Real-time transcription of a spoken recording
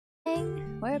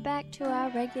We're back to our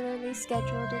regularly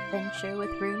scheduled adventure with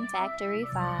Rune Factory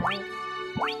 5. Here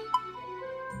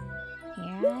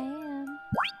I am.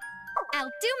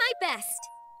 I'll do my best!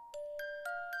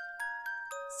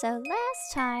 So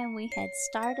last time we had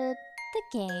started the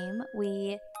game,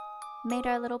 we made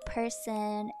our little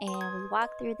person and we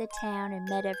walked through the town and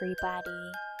met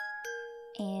everybody.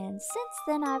 And since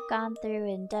then I've gone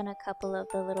through and done a couple of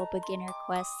the little beginner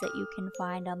quests that you can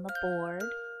find on the board.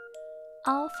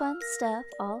 All fun stuff,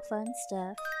 all fun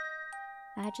stuff.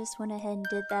 I just went ahead and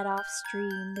did that off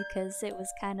stream because it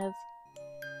was kind of,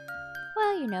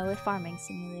 well, you know, with farming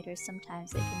simulators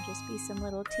sometimes it can just be some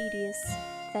little tedious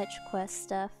fetch quest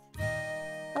stuff.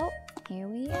 Oh, here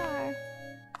we are.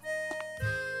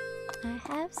 I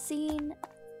have seen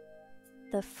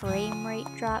the frame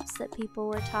rate drops that people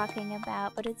were talking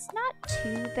about, but it's not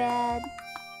too bad.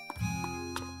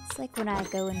 It's like when I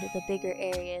go into the bigger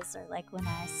areas or like when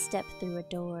I step through a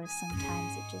door,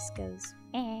 sometimes it just goes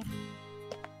eh.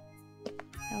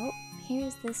 Oh,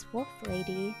 here's this wolf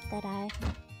lady that I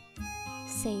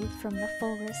saved from the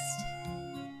forest.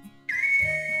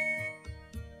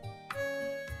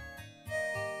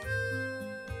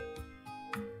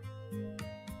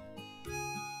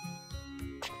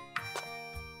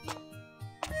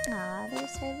 Ah,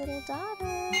 there's her little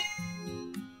daughter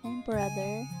and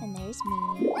brother, and there's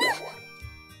me.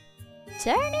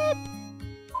 Turnip!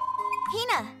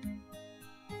 Hina!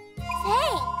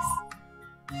 Thanks!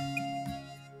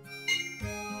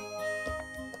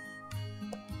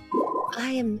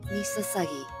 I am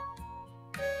Misasagi.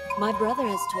 My brother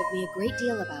has told me a great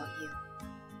deal about you.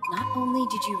 Not only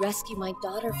did you rescue my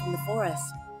daughter from the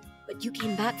forest, but you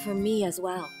came back for me as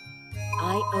well.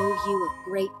 I owe you a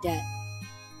great debt.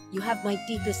 You have my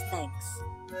deepest thanks.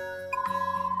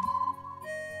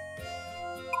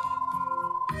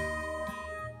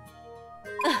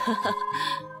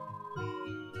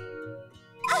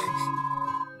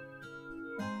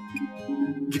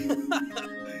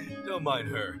 Don't mind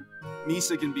her.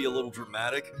 Misa can be a little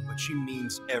dramatic, but she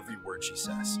means every word she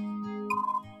says.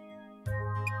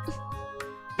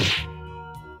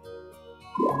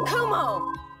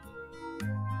 Kumo!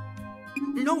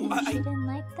 No, I didn't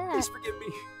like that. Please forgive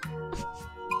me.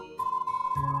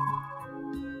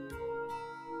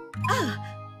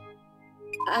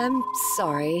 I'm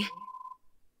sorry.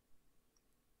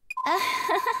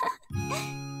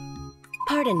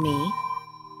 Pardon me.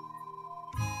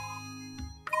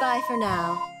 Bye for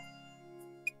now.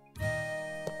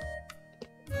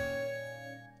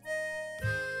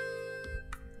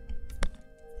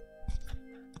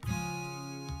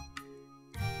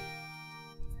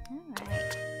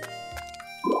 Alright.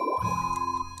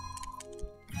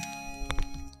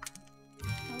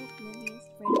 Oh, Lily's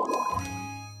ready to go.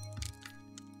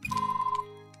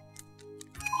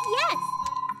 Yes!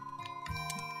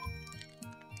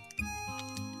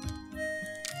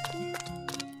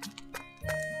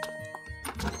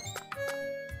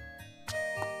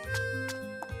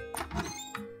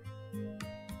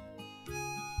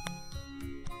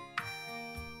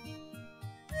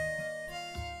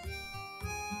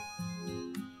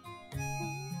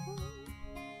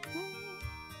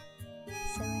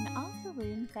 So in all the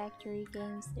Rune Factory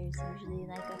games, there's usually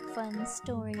like a fun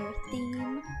story or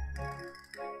theme.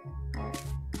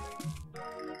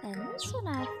 And this one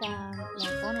I found,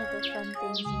 like one of the fun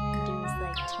things you can do is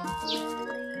like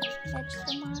temporarily catch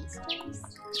the monsters.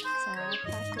 So I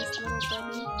caught this little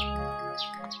buddy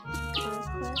for a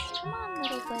quest. Come on,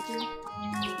 little buddy.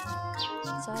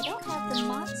 So I don't have the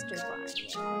monster bar yet, which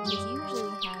is usually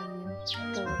how you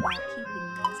go about keeping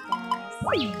these guys.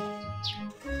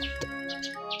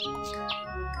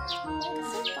 But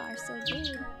so far, so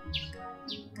good.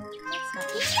 That's not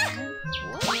the moment.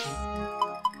 Whoops.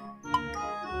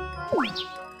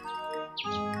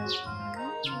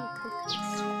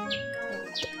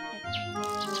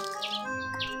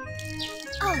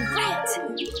 All right!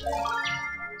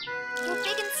 You're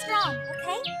big and strong,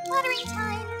 okay? Watering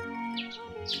time!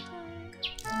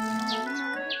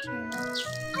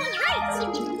 All right!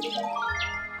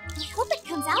 I hope it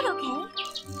comes out okay.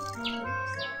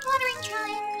 Watering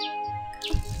time!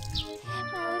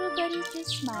 My little buddy's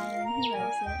just smiling. He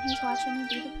loves it. He's watching me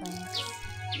do the plants.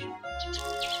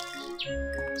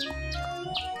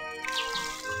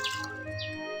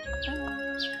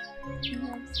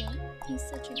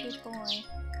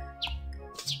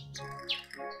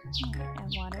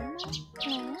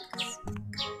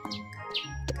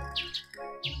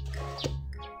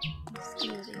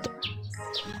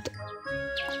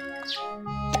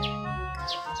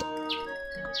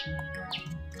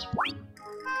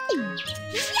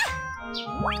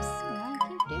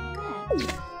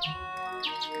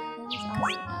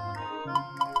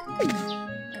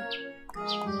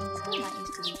 Still not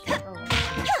used to these controls.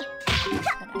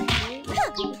 But I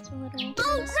did get a little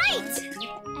Alright! tasty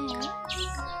way.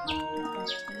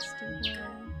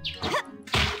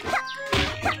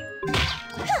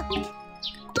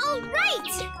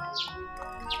 Alright!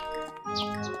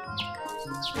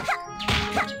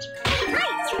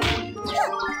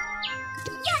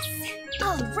 Yes!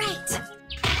 Alright!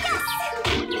 Yes!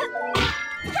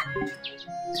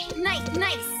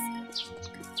 Nice!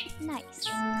 Nice.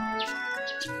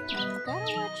 Now you gotta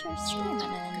watch your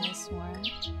stamina in this one.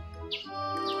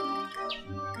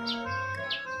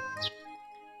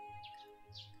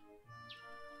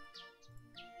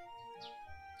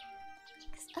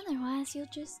 Because otherwise you'll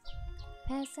just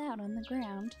pass out on the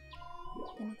ground.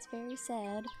 And it's very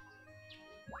sad.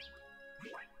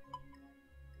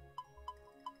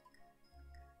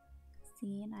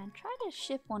 See, and I try to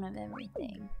ship one of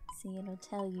everything. See, it'll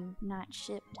tell you not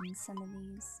shipped in some of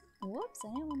these. Whoops, I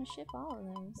didn't want to ship all of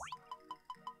those.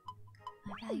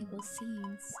 My valuable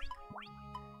seeds.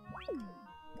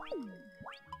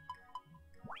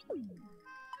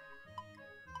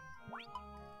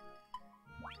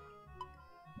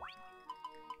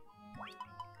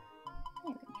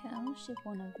 There we go, ship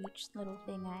one of each little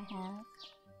thing I have.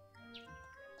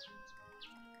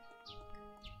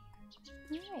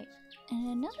 Alright, and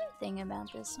another thing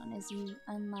about this one is you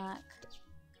unlock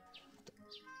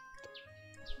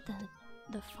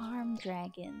the farm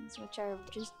dragons, which are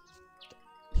just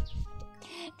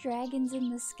dragons in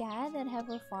the sky that have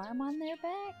a farm on their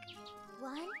back.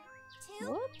 1, 2.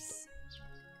 Whoops.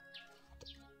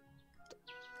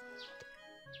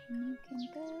 And you can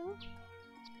go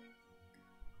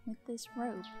with this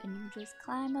rope and you just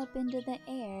climb up into the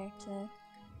air to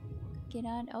get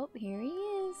on. Oh, here he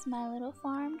is, my little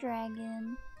farm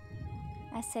dragon.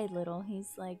 I say little,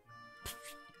 he's like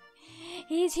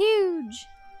he's huge.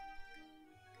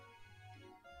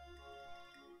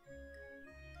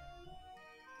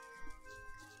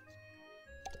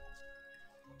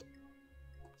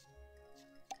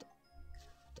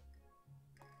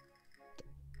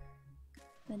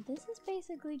 But this is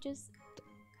basically just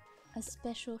a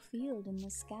special field in the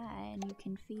sky, and you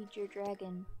can feed your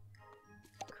dragon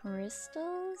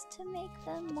crystals to make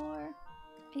them more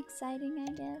exciting,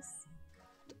 I guess.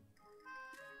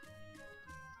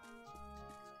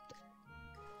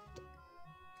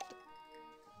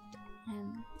 I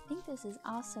think this is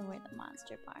also where the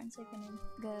monster barns are gonna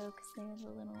go, because they're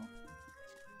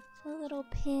the little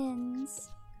pins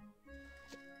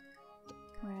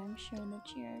where I'm sure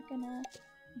that you're gonna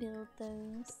build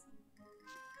those.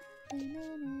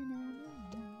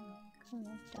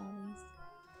 Collect all these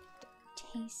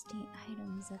tasty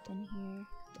items up in here.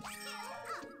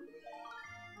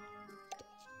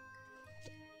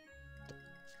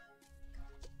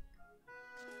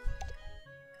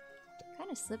 Kind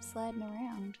of slip sliding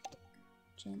around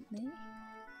gently.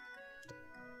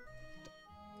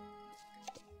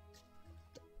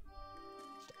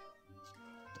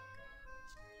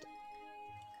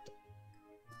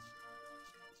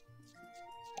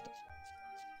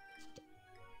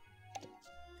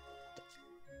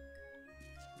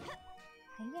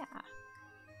 Yeah.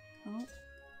 Oh.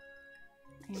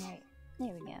 Alright,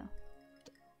 there we go.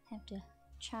 Have to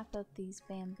chop up these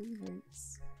bamboo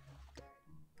roots.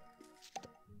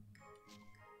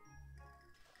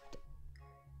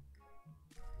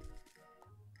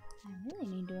 I really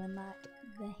need to unlock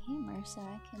the hammer so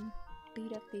I can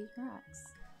beat up these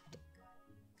rocks.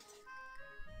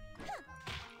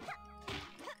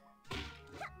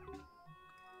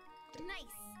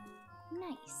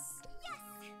 Nice.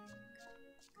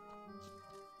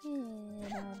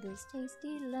 Hit all this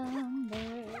tasty lumber,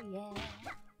 yeah.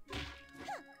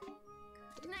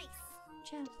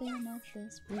 Chopping up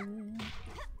this wood.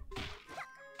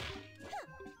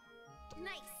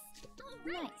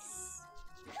 Nice.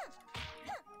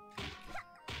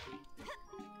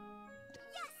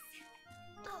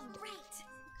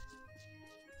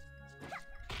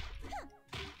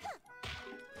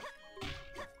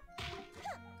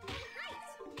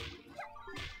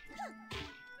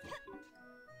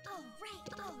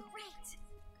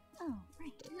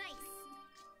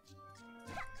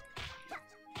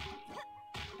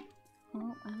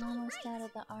 Oh, I'm almost out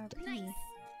of the RP.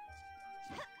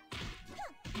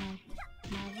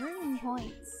 My Rune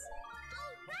points.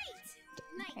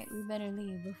 Alright, we better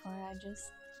leave before I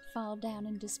just fall down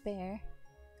in despair.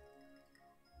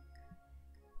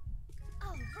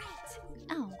 Alright.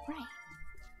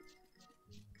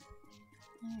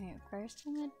 Alright, first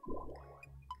I'm gonna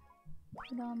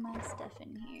put all my stuff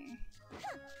in here.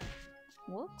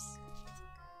 Whoops.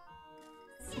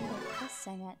 See what this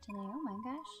I got today. Oh my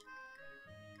gosh.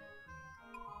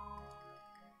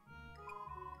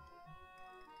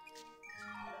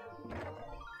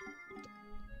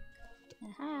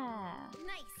 Aha!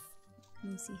 Nice.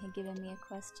 Lucy had given me a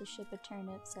quest to ship a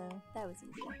turnip, so that was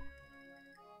easy.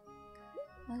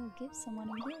 Oh, give someone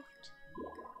a gift.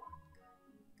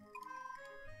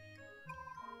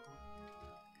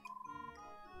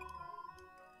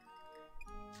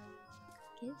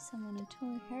 Give someone a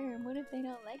toy herb. What if they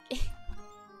don't like it?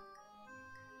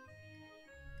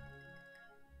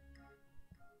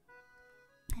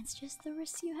 That's just the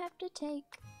risk you have to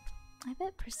take. I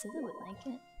bet Priscilla would like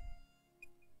it.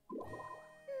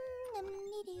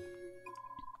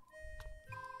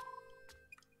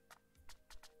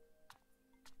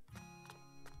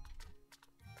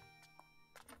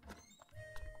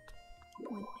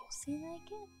 Would Lucy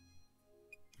like it?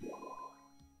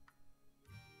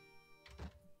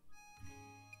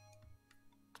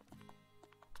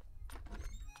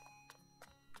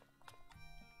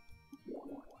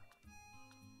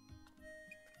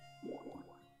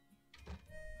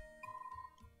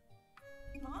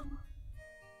 Huh?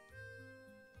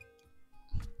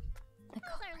 The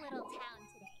How's our little town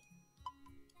today?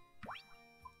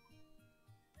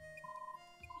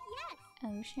 Yes.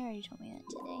 Oh, she already told me that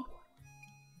today.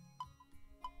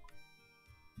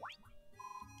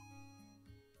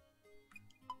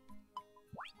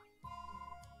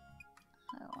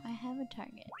 Oh, I have a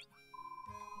target.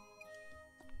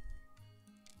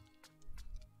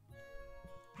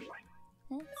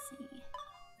 Let's see.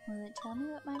 Will it tell me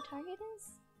what my target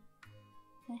is?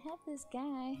 I have this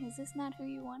guy. Is this not who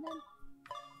you wanted?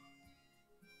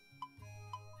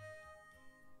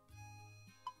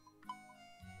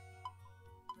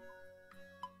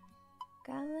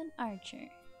 Goblin Archer.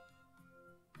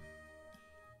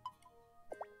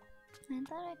 I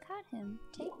thought I caught him.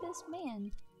 Take this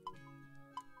man.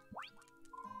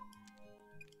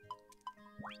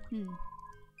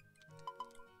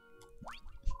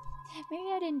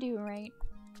 Maybe I didn't do it right.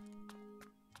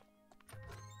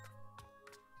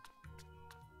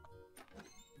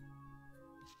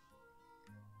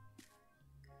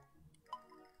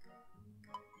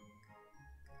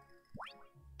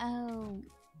 Oh,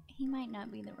 he might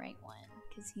not be the right one,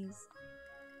 because he's...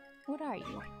 What are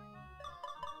you?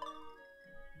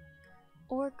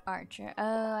 Orc Archer.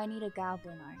 Oh, I need a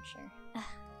Goblin Archer. Ah.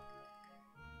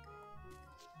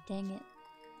 Dang it.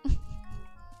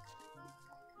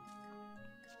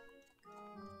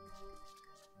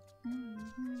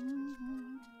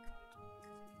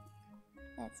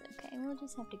 That's okay, we'll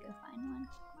just have to go find one.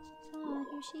 Oh,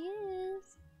 here she is.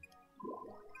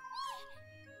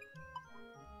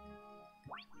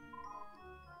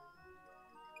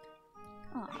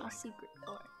 Aw, secret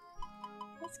fort.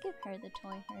 Let's give her the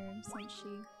toy herb since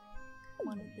she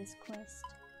wanted this quest.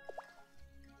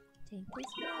 Take this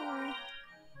more.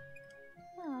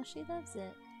 Oh, she loves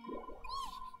it.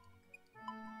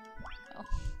 Oh.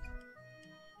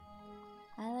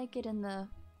 I like it in the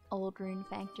old rune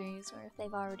factories where if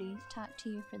they've already talked to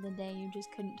you for the day, you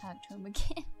just couldn't talk to them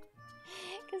again.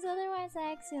 Because otherwise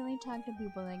I accidentally talked to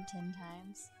people like 10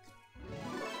 times.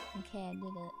 Okay, I did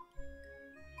it.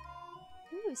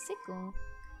 Ooh, sickle.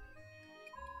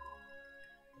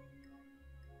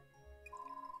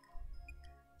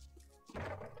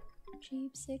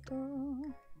 Cheap sickle.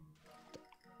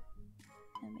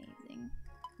 Amazing.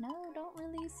 No, don't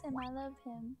release him. I love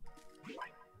him.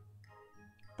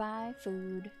 Buy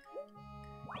food.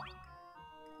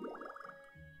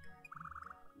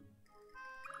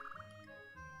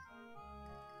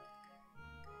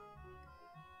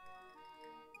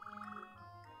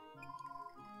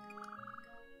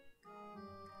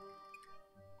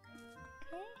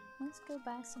 Okay, let's go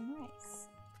buy some rice.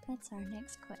 That's our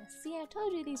next quest. See, I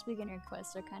told you these beginner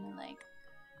quests are kind of like,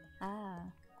 ah,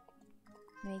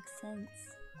 makes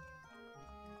sense.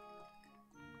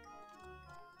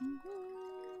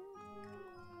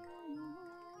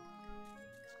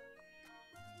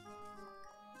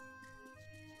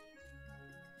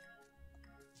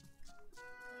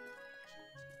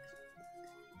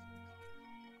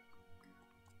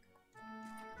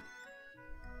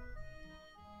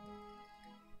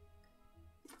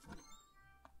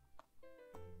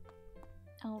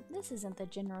 Oh, this isn't the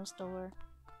general store.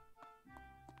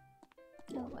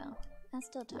 Oh well, I'll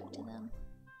still talk to them.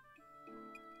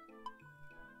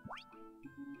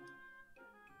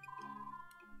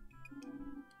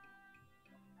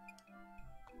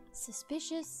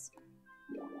 Suspicious.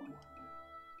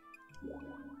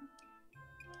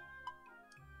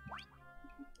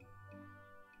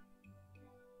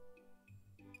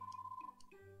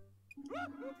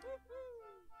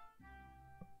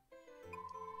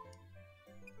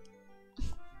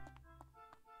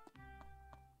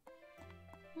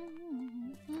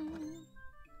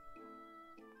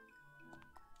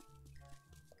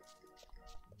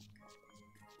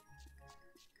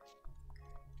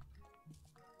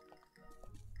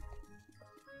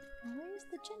 Where's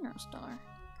the general store?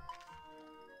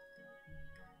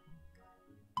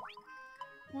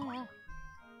 Ah,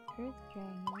 Earth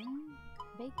Dragon,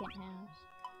 vacant house.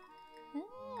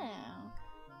 Oh,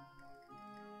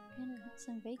 kind of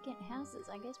some vacant houses.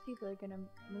 I guess people are gonna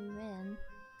move in.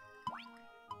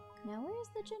 Now, where's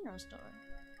the general store?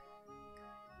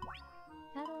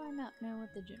 How do I not know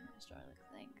what the general store looks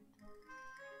like?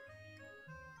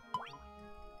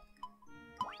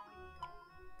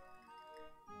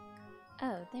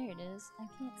 Oh, there it is. I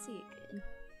can't see it good.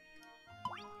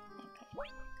 Okay.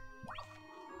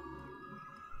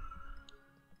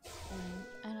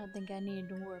 I don't think I needed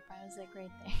to warp. I was like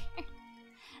right there.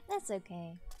 That's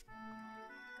okay.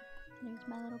 There's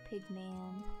my little pig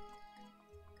man.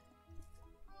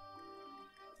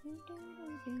 Is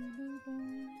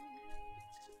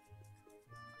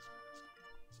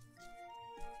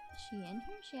she in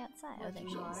here? Is she outside? Oh, there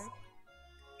she is.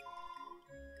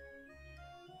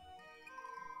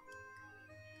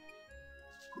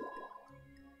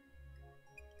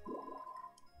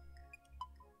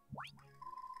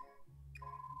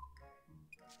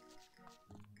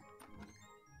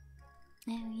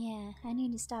 Oh yeah, I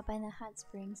need to stop by the hot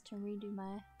springs to redo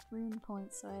my rune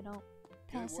points so I don't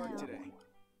pass Good work out. today.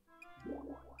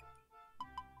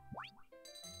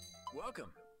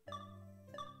 Welcome.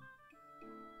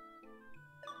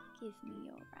 Give me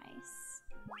your rice.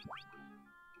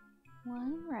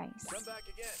 One rice. Come back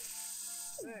again.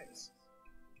 Thanks.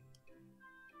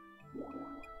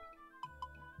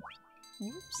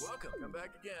 Oops. Welcome. Come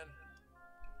back again.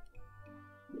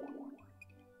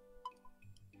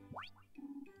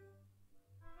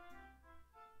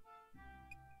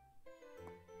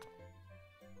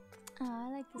 Oh,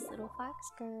 I like this little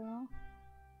fox girl.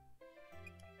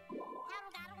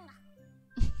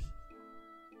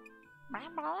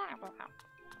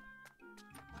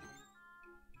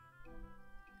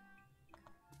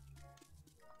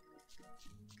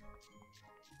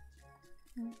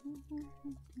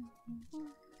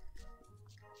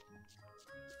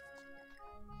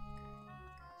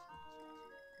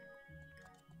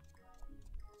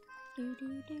 Do, do,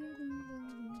 do, do,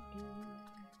 do.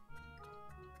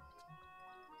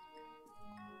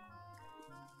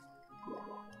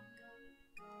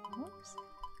 Whoops.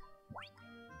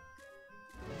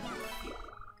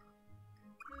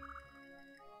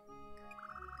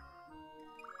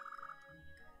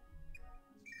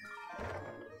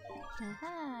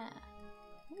 Aha!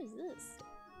 What is this?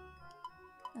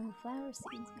 Oh, flower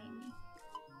seeds, maybe.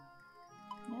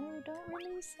 No, don't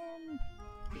release him!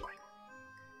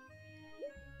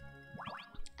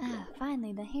 Ah,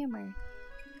 finally, the hammer.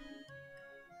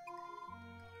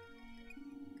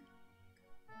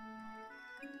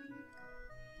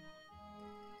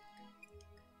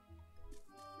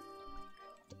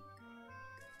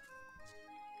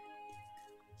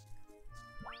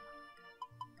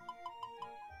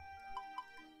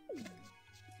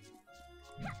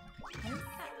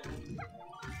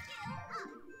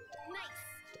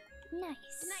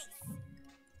 Nice.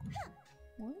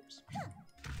 Whoops.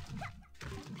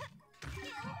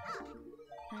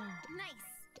 Ah,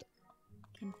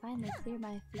 can finally clear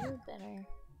my field better.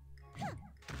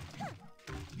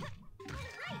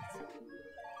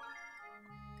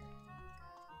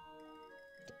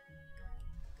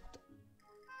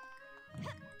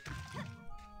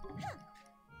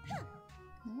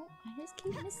 No, I just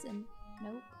keep missing.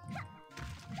 Nope.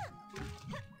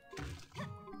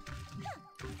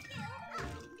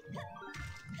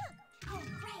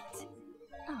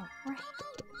 Oh, right.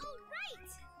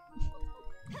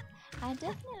 I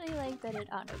definitely like that it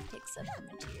auto picks up the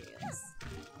materials.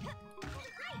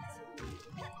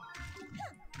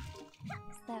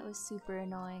 That was super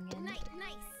annoying in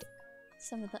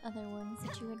some of the other ones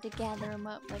that you had to gather them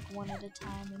up like one at a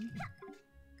time and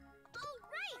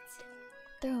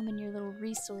throw them in your little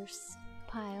resource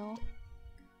pile.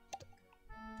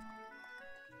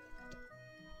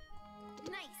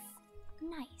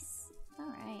 Nice.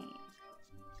 Alright.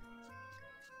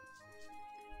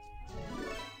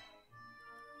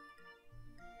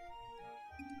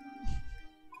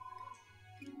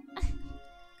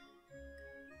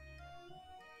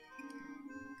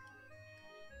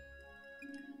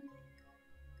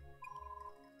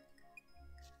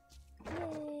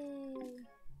 Yay!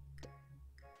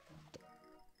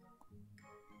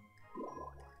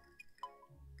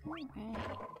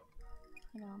 Alright.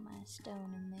 Put all my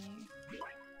stone in there.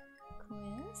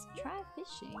 Quest, try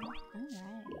fishing.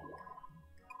 Alright.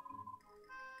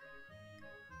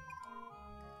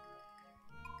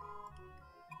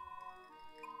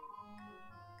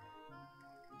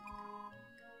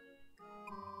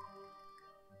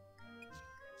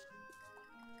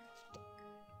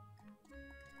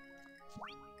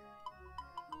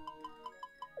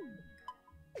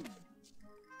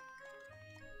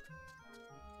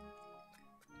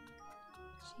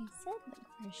 She said look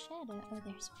for a shadow. Oh,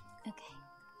 there's one. Okay.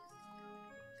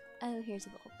 Oh, here's a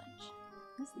whole bunch.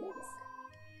 What's this?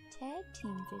 Tag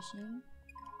team fishing.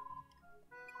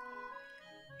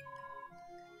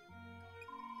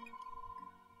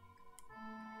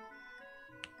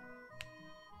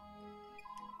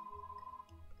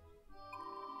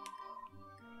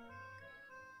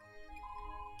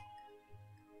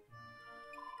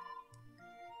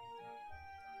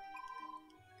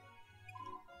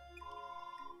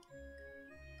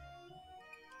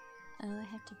 Oh, I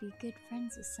have to be good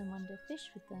friends with someone to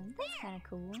fish with them. That's kind of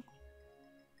cool.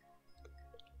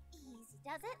 Easy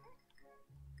does it.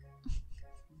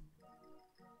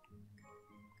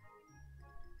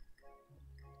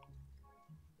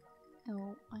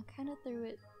 Oh, I kind of threw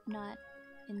it not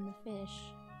in the fish.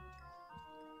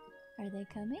 Are they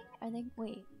coming? Are they?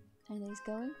 Wait, are they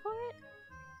going for it?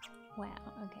 Wow,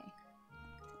 okay.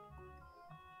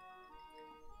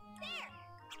 There!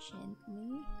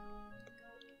 Gently.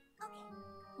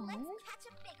 Okay, let's Oh. catch a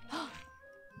big one.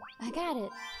 I got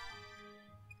it!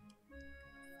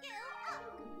 Skill up!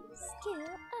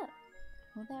 Skill up!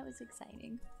 Well, that was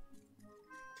exciting.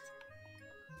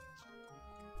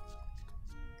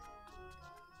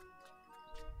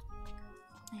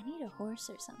 I need a horse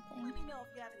or something. Let me know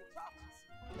if you have any problems.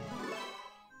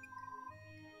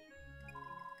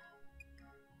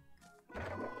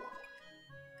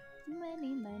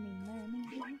 Money, money,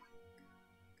 money.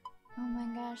 Oh my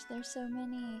gosh, there's so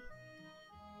many.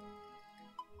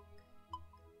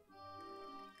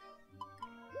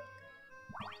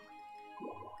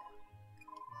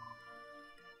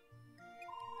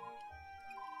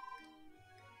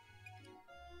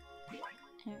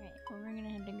 Alright, well we're gonna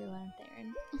have to go out there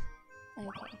and...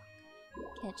 okay.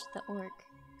 Catch the orc.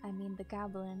 I mean the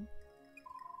goblin.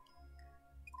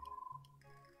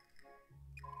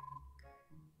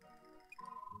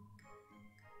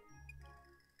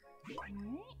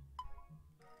 Alright.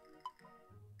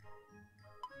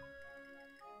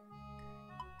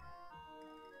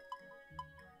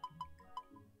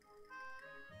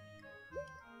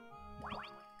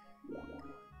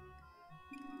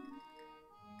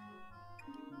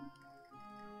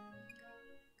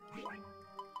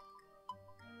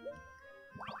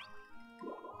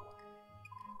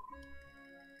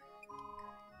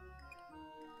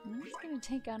 It's gonna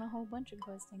take on a whole bunch of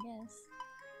quests, I guess.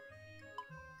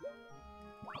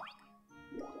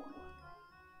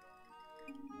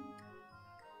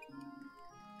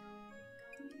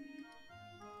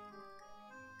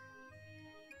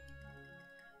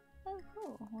 Oh,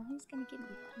 cool. Well, he's gonna give me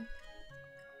one.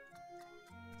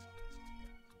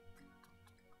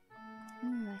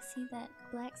 Ooh, I see that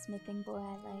blacksmithing boy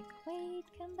I like. Wait,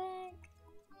 come back.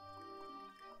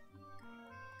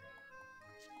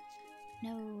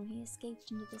 No, he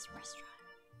escaped into this restaurant.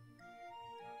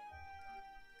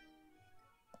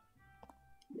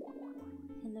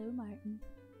 Hello, Martin.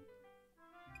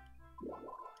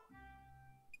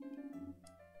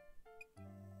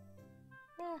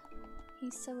 Ah,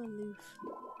 he's so aloof.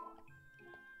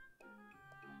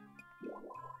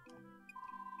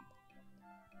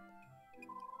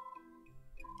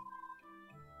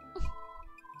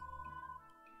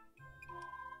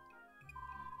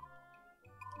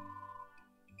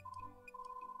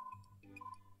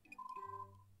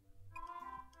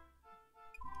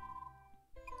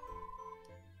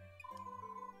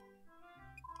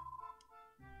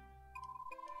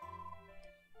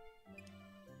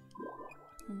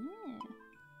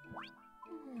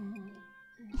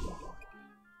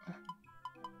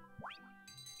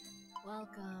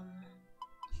 Welcome.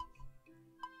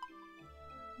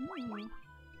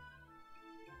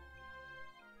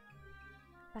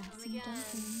 Buy Come some again.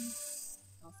 dumplings.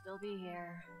 I'll still be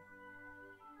here.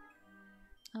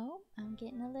 Oh, I'm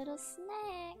getting a little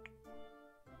snack.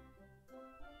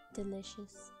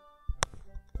 Delicious.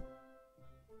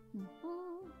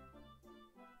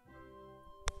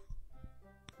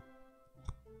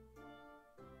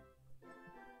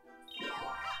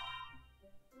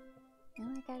 Now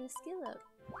I got a skill up.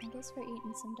 I guess we're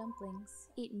eating some dumplings.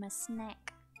 Eating my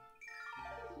snack.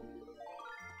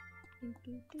 Do,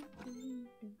 do, do, do,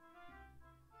 do.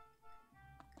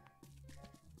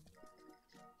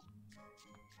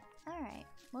 Alright,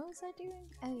 what was I doing?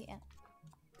 Oh yeah.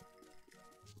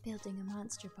 Building a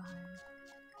monster barn.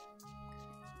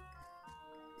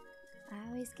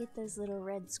 I always get those little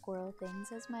red squirrel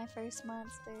things as my first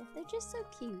monster. They're just so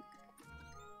cute.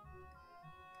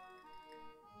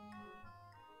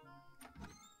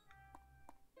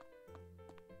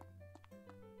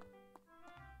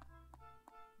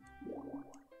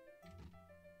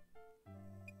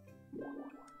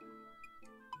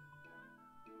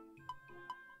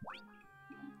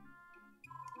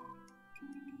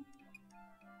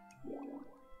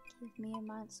 Give me a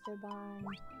monster barn.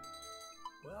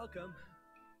 Welcome.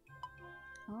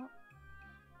 Oh.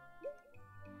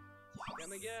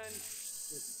 Come again.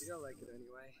 Didn't feel like it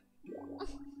anyway.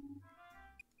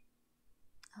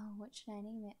 Oh, what should I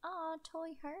name it? Oh,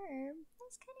 Toy Herb.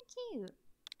 That's kind of cute.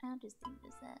 I'll just leave it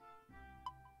as that.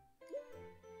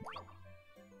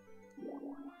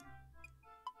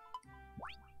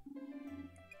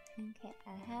 Okay, I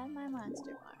have my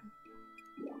monster barn.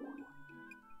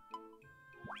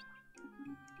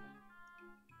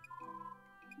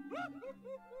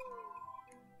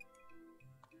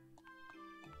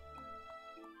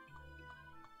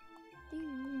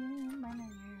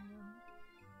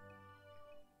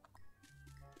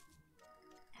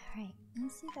 Alright,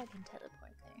 let's see if I can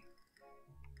teleport there.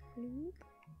 Bloop.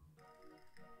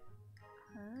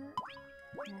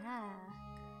 Ah.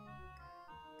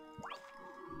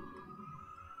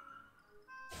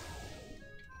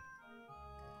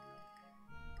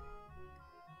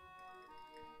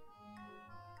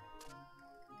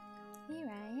 Here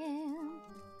I am.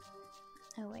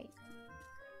 Oh, wait.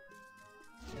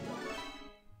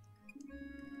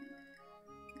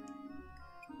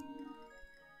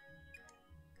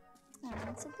 Oh,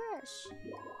 it's a brush.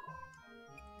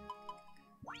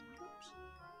 Oops.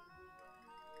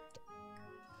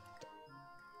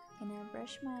 Can I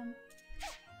brush my...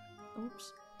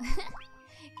 Oops.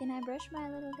 Can I brush my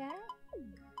little guy?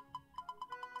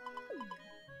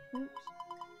 Oops.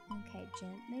 Okay,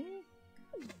 gently.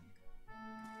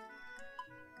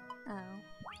 Oh,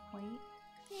 wait.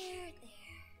 There.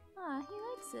 Aw, he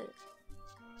likes it.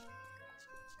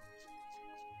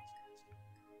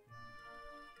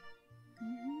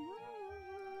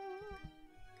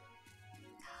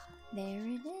 There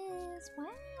it is.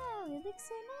 Wow, it looks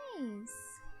so nice.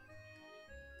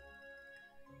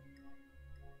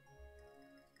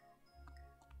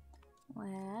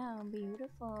 Wow,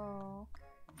 beautiful.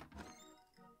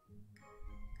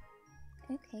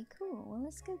 Okay, cool. Well,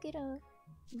 let's go get that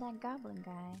goblin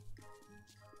guy.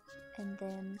 And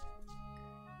then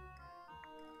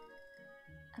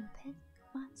a pet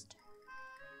monster.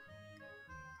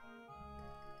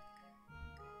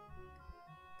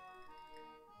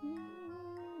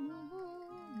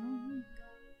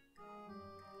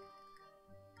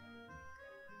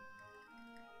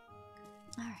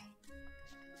 Alright.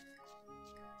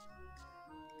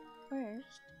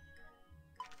 First,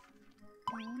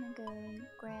 I wanna go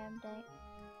grab that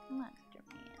monster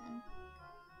man.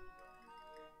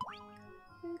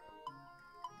 Boop.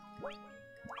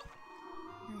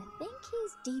 I think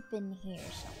he's deep in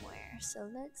here somewhere, so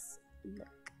let's look.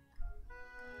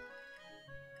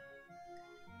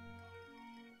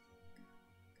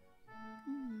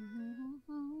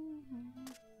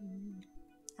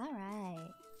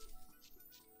 Alright.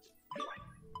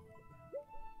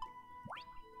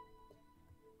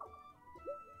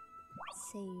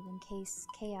 Save in case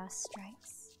chaos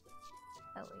strikes.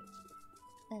 Oh wait,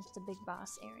 that's the big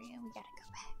boss area. We gotta go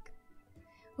back.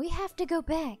 We have to go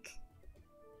back!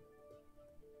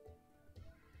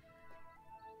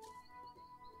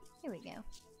 Here we go.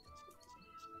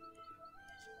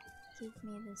 Give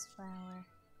me this flower.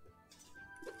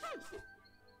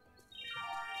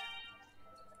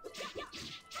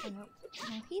 Oh, no,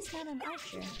 he's not an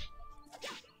archer.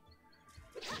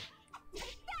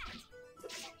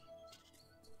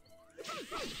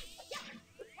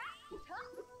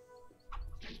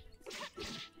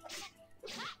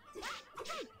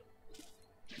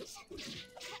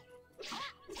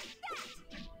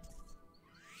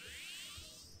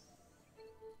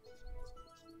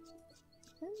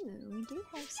 Ooh, we do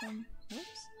have some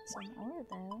ore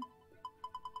though.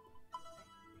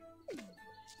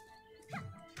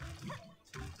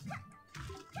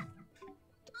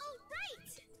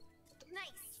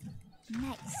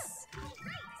 Nice.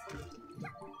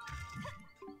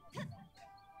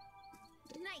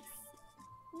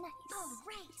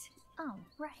 All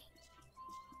right.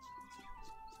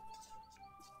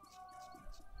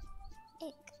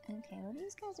 Ick. Okay, well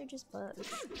these guys are just bugs.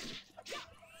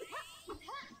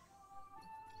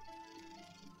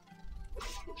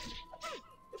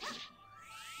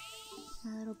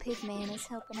 My little pig man is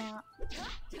helping out.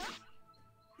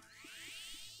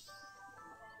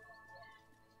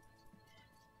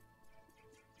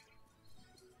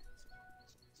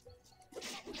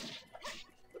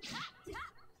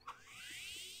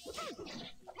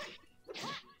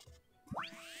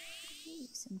 Ooh,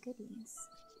 some goodies.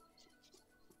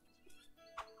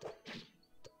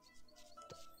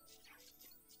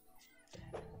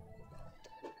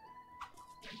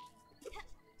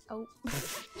 Oh,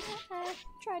 I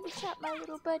tried to chop my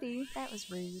little buddy. That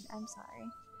was rude. I'm sorry.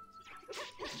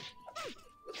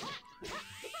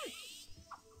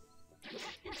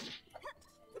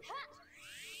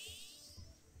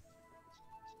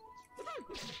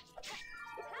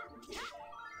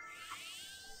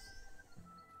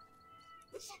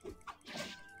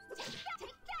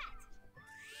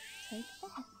 Take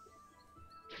that.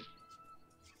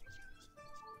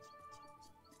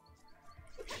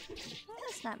 I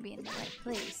must not be in the right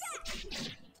place.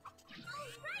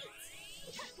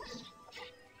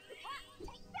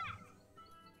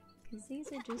 Because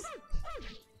these are just...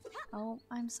 Oh,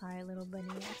 I'm sorry, little bunny.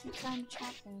 I keep trying to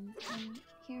trap him, and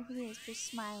here he is,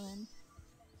 just smiling.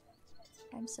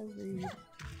 I'm so rude.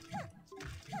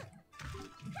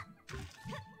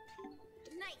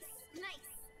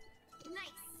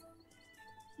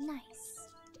 Nice.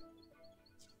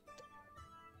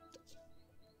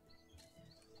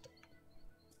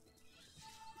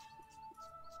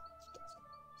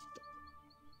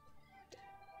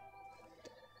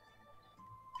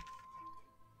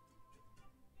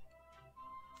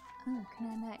 Oh, can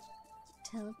I not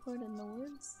teleport in the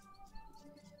woods?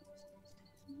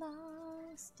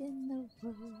 Lost in the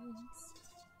woods.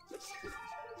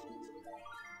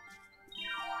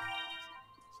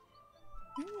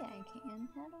 Maybe I can.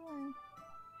 How do I?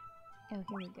 Oh,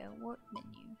 here we go. Warp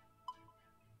menu.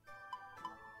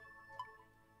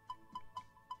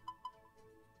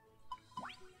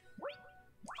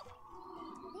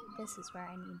 I think this is where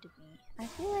I need to be. I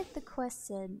feel like the quest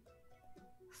said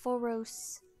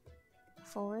Foros.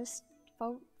 Foros?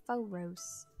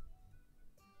 Foros.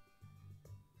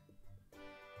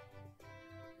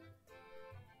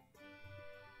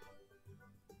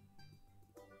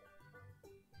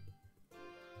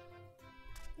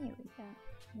 Here we go.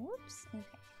 Whoops.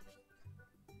 Okay.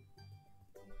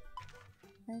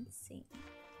 Let's see.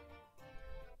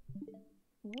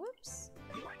 Whoops.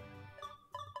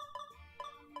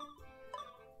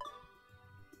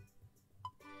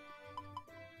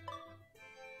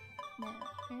 Now,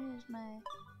 where's my...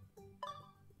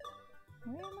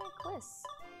 Where are my quests?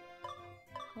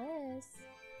 Quests.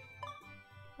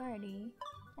 Party.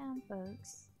 Down,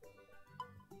 folks.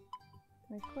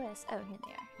 Requests. Oh, here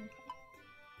they are. Okay.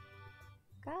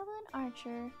 Goblin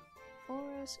Archer,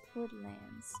 Forest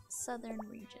Woodlands, Southern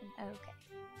Region. Okay.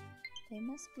 They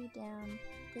must be down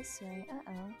this way.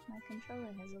 Uh-oh, my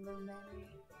controller has a low battery.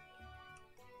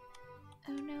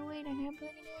 Oh no, wait, I'm not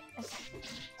plugging in. Okay.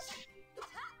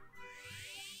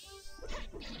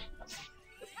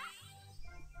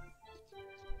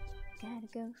 Gotta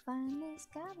go find this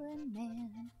goblin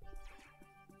man.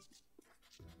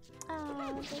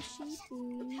 Oh, the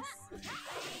sheepies.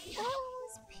 Oh,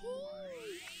 it's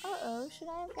pink. Uh-oh, should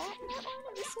I have gotten that one?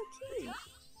 It was so cute.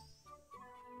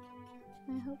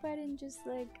 I hope I didn't just,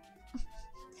 like,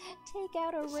 take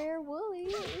out a rare woolly.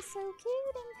 It was so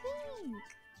cute and pink.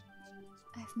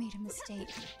 I've made a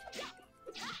mistake.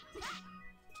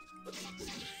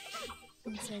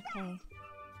 It's okay.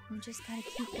 We just gotta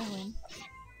keep going.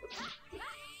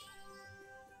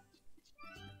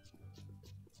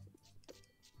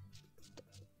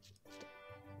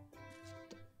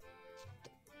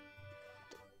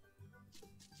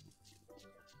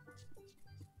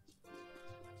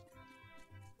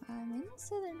 I'm in the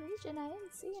southern region. I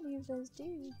didn't see any of those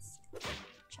dudes.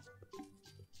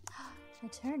 A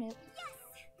turnip.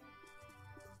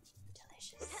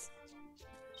 Delicious.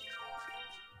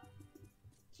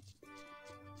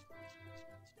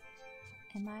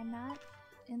 Am I not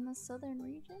in the southern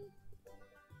region?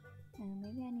 Oh,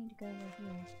 maybe I need to go over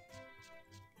here.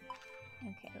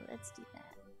 Okay, let's do that.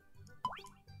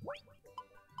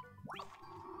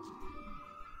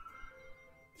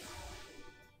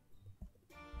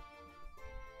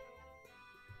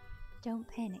 Don't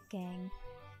panic, gang.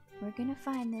 We're gonna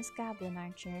find this goblin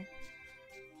archer.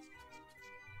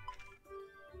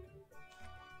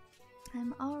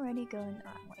 I'm already going the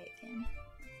wrong way again.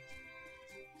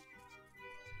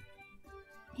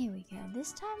 Here we go.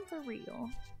 This time for real.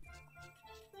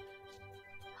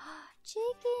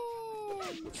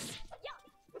 Chickens!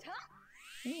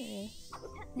 Ew.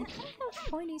 They kind of have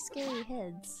pointy, scary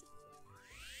heads.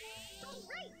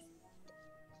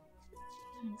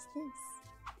 What's this?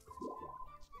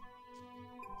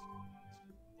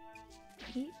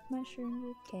 Eat mushrooms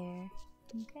with care.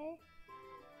 Okay?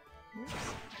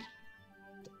 Oops.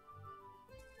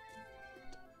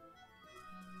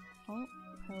 Oh,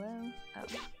 hello. Oh.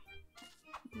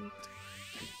 Eat.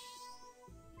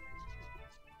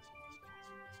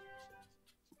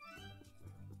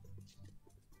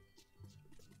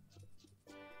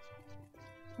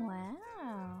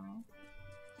 Wow.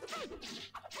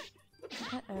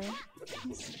 Uh-oh.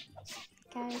 This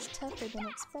guy is tougher than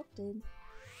expected.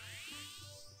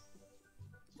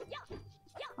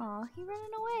 Aw, he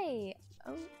running away.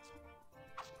 Oh.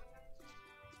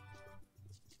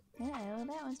 Uh-oh,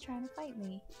 that one's trying to fight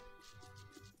me.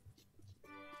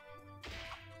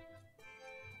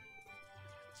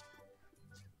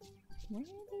 Where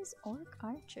are these orc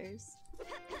archers?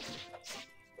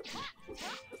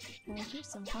 Oh, here's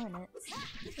some hornets.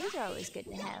 These are always good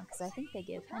to have because I think they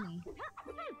give honey.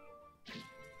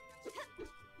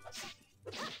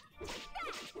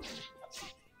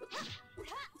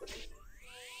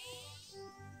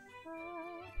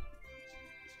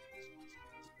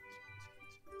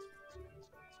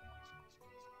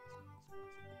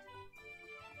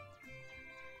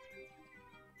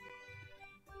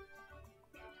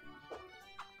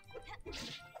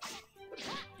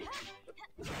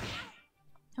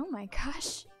 Oh my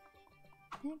gosh!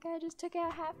 That guy just took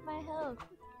out half my health.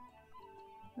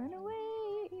 Run away!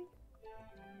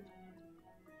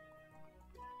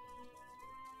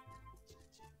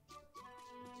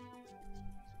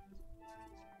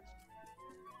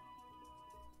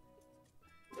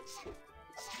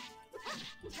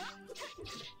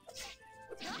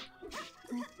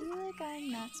 I feel like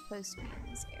I'm not supposed to be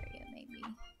in this area, maybe.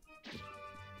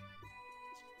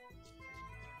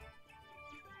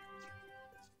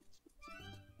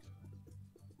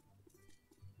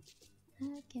 I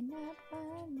cannot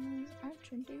find those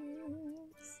archer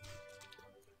dudes.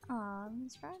 Aw,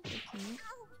 these frogs are cute.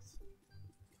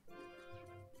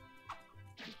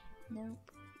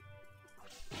 Nope.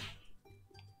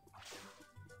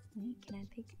 Wait, can I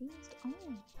pick these?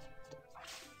 Oh.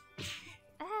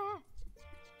 Ah!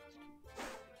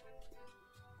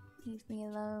 Leave me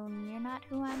alone. You're not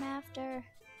who I'm after.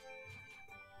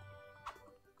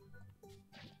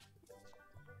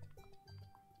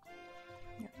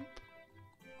 Nope.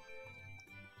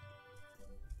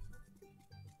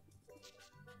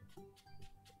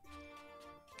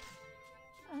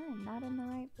 I'm not in the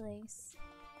right place.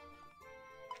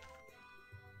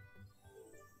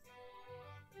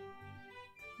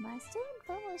 Am I still in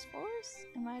Chromo's force?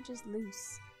 Am I just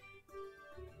loose?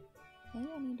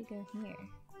 Maybe I need to go here.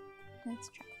 Let's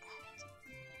try that.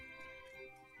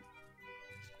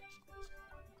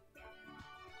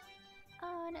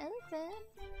 Oh, an elephant!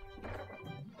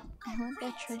 I want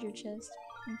that treasure chest.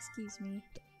 Excuse me.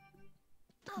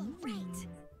 Oh, right.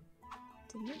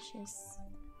 Delicious.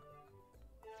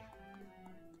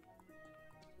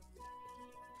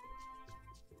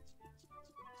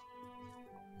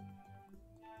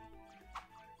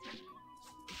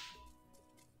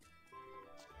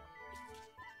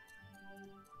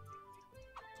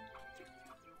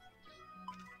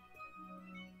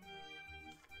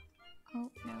 Oh,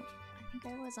 no. I think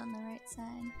I was on the right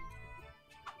side.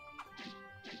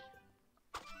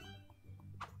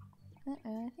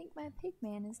 Uh-oh, I think my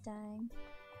pigman is dying.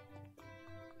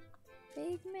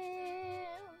 Pigman!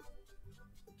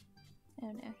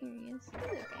 Oh no, here he is. He's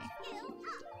okay.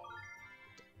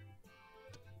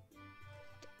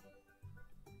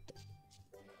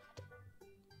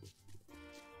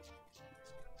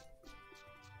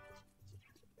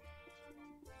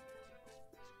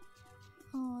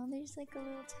 Oh, there's like a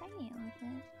little tiny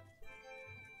elephant.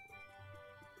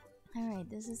 Alright,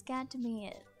 this has got to be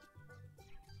it.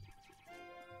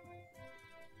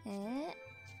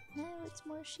 No, it's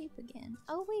more sheep again.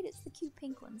 Oh wait, it's the cute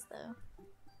pink ones though.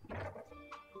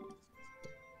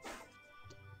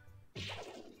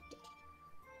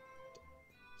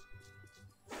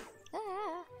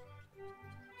 Ah!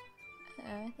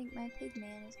 Uh-oh, I think my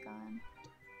pigman is gone.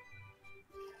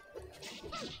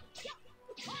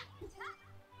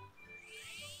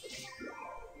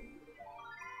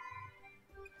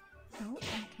 Oh,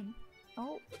 I can...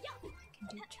 Oh! I can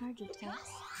do charge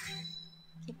attacks.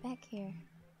 Get back here.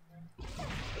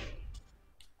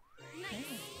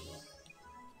 Oh.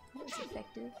 That was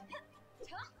effective.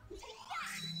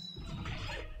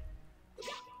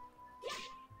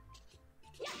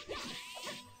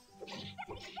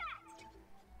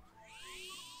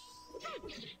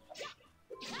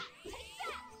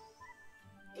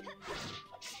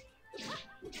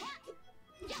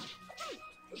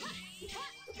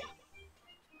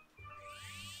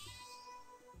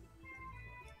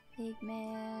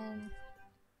 Pigman.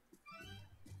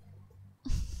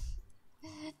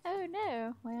 Oh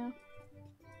no, well,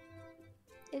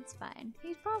 it's fine.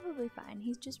 He's probably fine.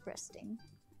 He's just resting.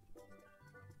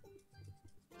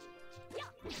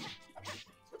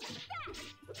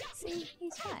 See,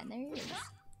 he's fine. There he is.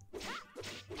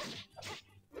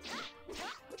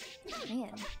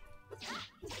 Man,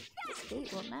 this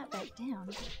gate will not back down.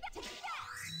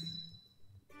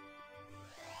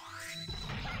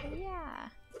 But yeah.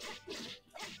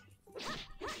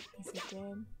 Is he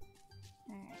dead?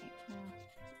 Alright, well.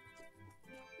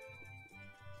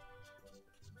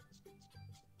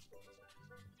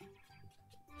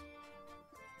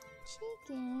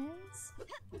 chickens.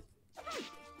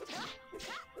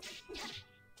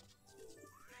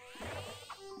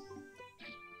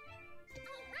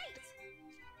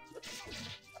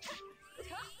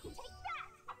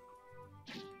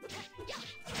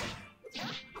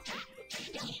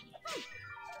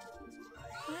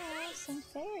 Oh, some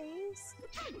fairies.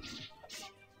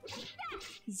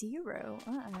 0.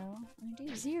 Uh-oh. I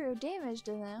do 0 damage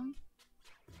to them.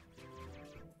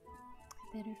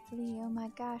 Better flee. Oh my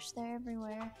gosh, they're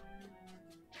everywhere.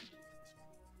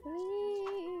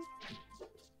 Flee!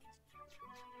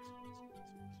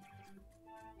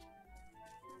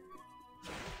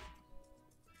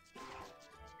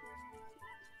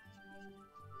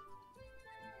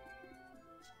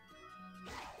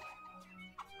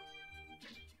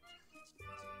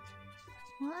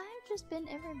 Well, I've just been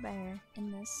everywhere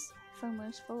in this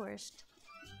Fomos forest.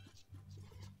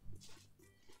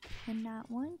 And not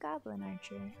one goblin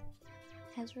archer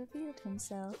has revealed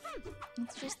himself.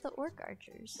 It's just the orc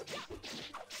archers.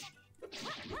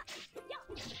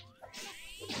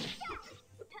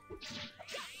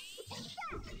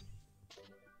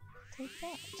 Take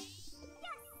that.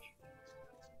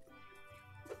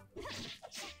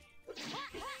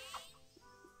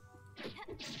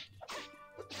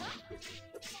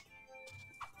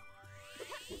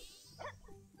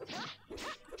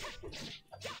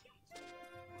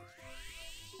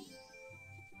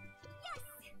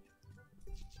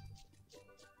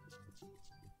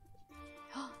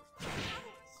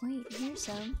 Wait, here's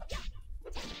some.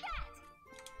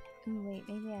 Ooh, wait,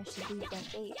 maybe I should leave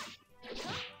that gate.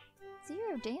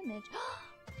 0 damage.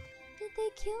 Did they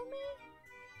kill me?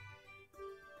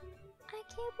 I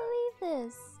can't believe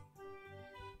this.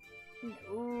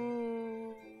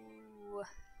 No.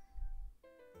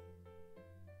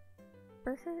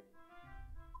 Burger.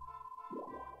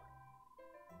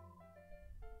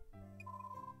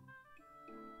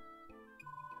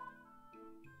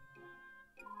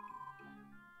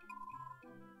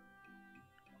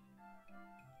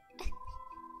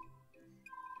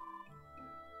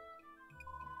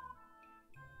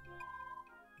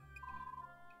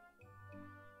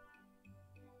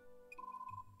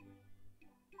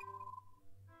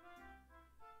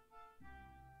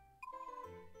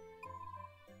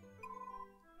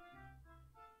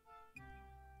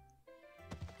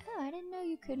 Oh, I didn't know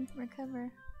you couldn't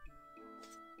recover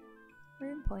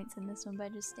rune points in this one by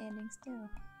just standing still.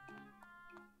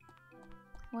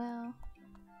 Well,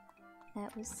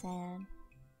 that was sad.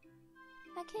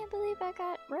 I can't believe I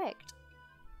got wrecked.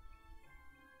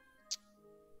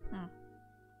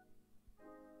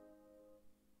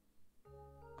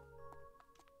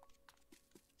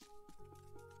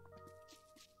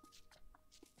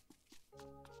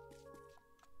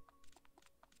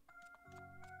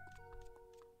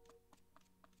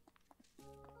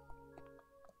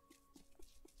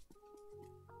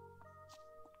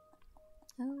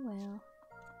 Oh well.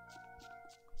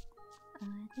 I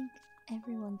think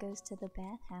everyone goes to the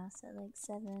bathhouse at like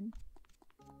 7.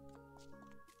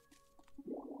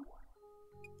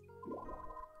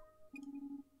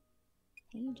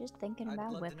 Hey, you just thinking I'd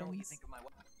about love weapons. to know what you think of my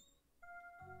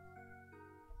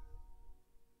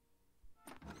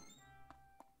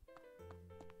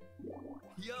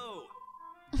Yo!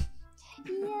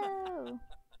 Yo!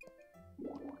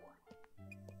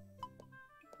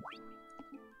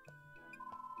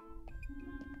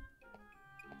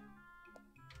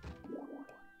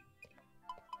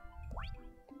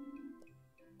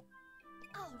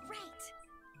 All right.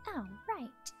 All right.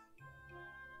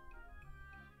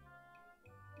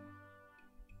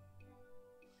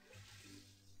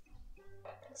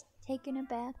 Just taking a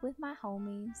bath with my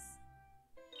homies.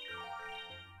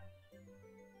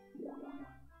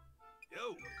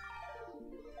 Yo!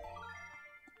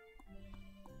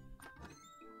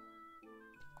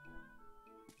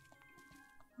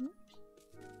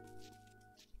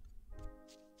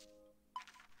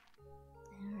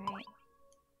 Alright.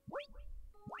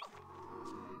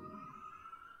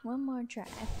 One more try.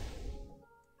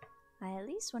 I at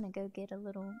least want to go get a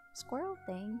little squirrel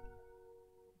thing.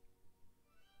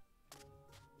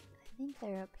 I think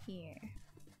they're up here.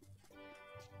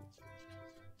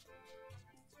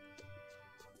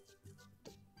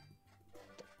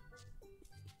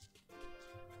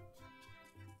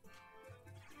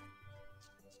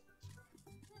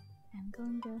 I'm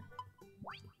going to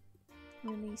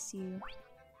release you.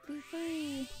 Be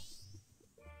free!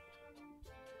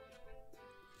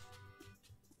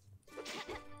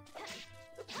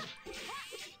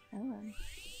 Oh, I'm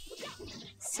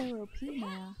so OP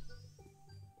now.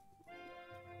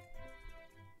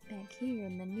 Back here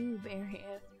in the noob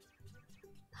area.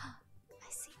 I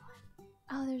see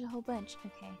one. Oh, there's a whole bunch.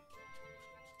 Okay.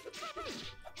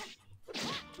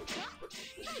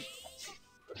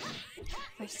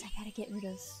 First, I gotta get rid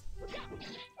of these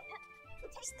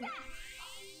three.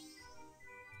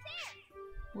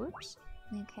 Whoops.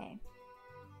 Okay.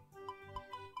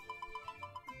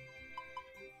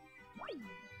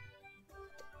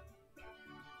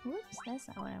 Whoops, that's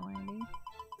not what I want to do.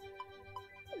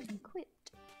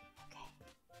 Equipped. Okay.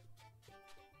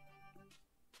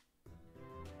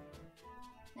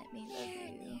 Let me love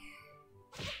you.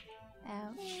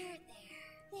 Ouch.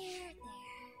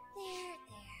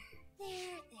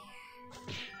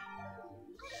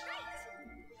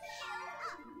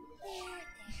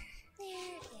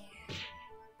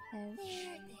 Ouch.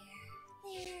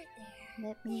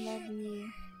 Let me love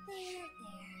you.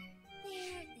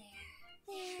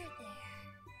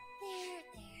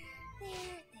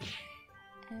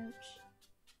 Ouch.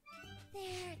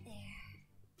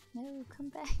 No, come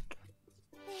back.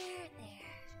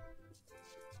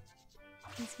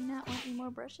 Does he not want any more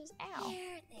brushes? Ow.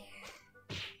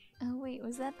 Oh wait,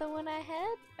 was that the one I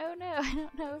had? Oh no, I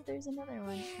don't know if there's another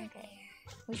one. Okay.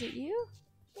 Was it you?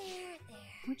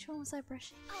 Which one was I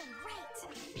brushing?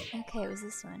 Okay, it was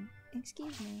this one.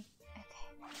 Excuse me. Okay.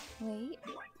 Wait.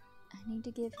 I need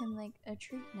to give him like a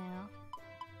treat now.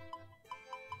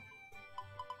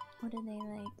 What do they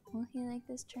like? Will he like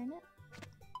this turnip?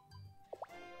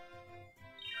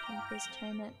 Like this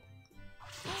turnip.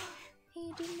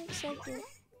 He didn't accept it.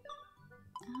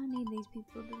 I need these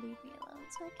people to leave me alone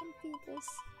so I can feed this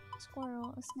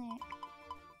squirrel a snack.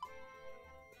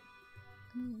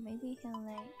 Ooh, maybe he'll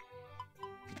like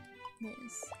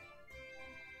this.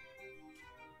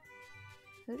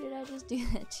 Who did I just do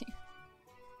that to?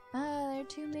 Ah, there are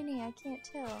too many, I can't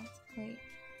tell. Wait.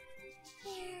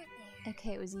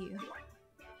 Okay, it was you.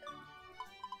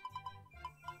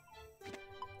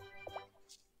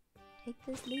 Take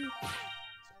this leaf.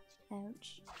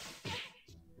 Ouch.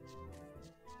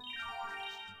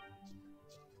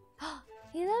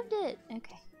 He loved it!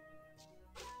 Okay.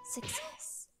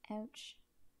 Success. Ouch.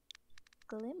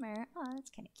 Glimmer. Oh, that's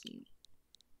kind of cute.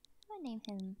 I want to name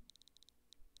him.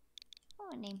 I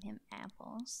want to name him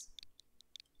Apples.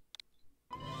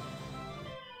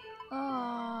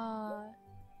 Aww.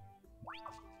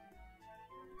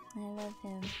 I love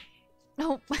him.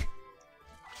 Oh!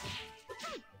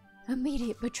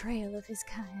 Immediate betrayal of his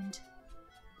kind.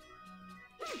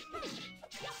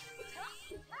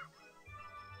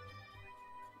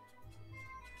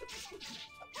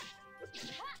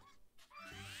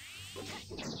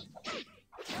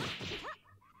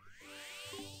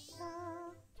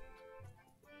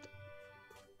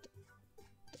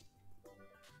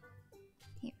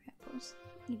 Here, Apples.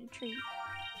 Need a treat.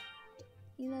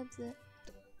 He loves it.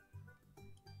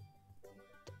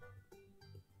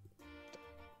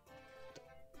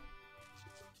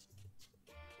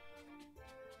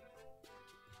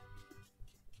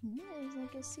 There's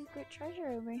like a secret treasure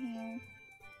over here.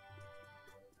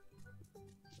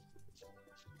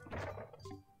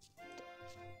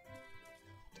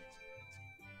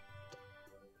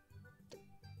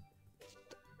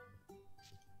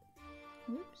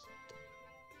 Oops.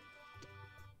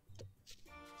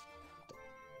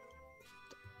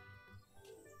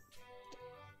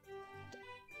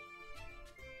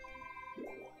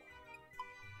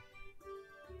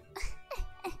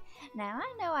 Now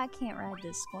I know I can't ride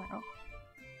this squirrel.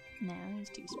 No, he's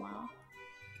too small.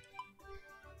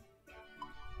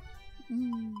 He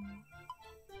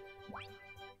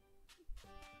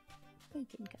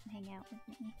can come hang out with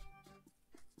me.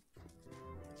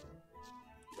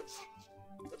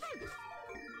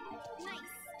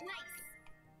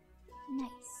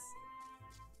 Nice.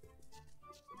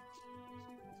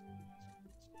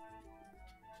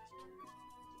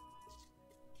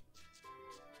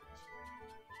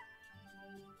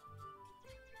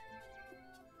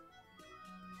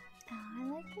 Oh, I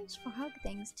like those frog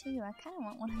things too. I kind of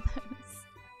want one of those.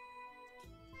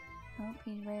 Oh,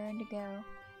 he's raring to go.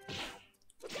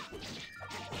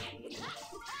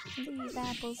 Leave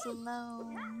Apples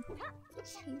alone.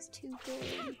 He's too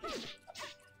good.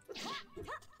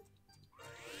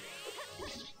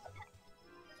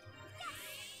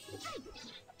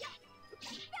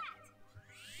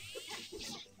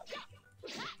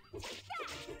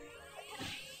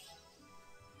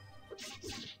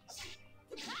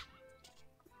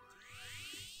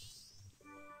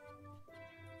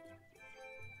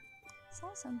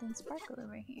 Saw something sparkle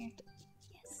over here.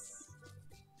 Yes.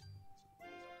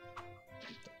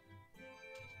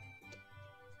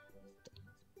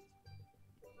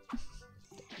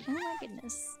 Oh my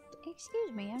goodness.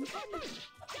 Excuse me, I'm trying to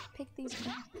pick these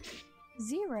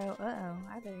 0. Uh-oh,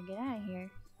 I better get out of here.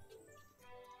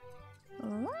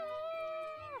 Ah!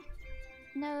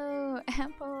 No,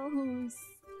 apples.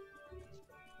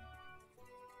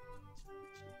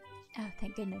 Oh,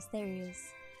 thank goodness, there he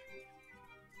is.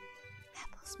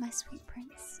 Apples, my sweet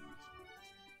prince.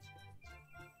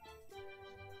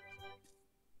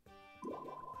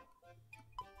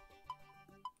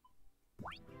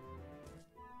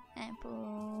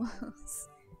 Apples.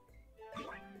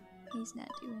 He's not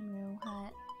doing real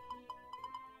hot.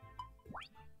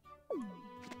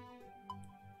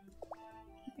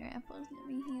 Here, apples, let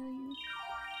me heal you.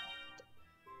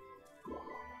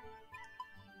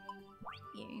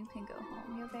 Here, you can go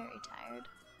home. You're very tired.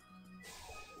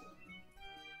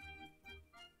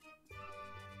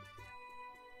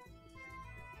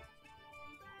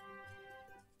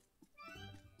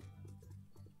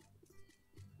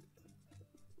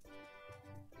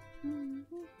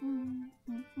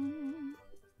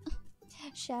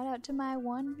 Shout out to my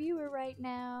one viewer right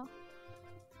now.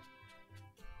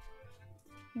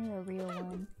 You're a real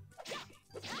one.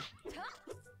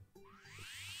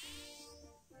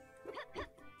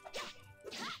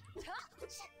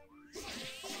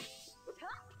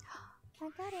 I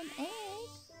got an egg.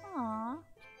 Aww.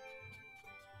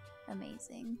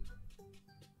 Amazing.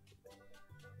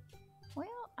 Well,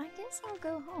 I guess I'll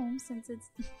go home since it's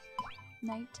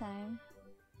nighttime.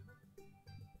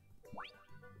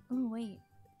 Ooh, wait.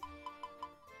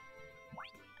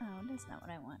 Oh, that's not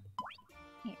what I want.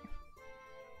 Here.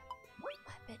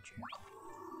 My bedroom.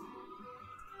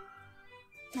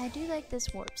 I do like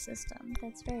this warp system.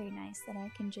 That's very nice that I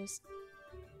can just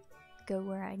go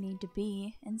where I need to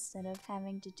be instead of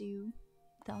having to do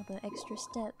all the extra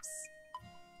steps.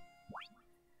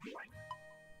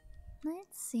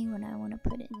 Let's see what I want to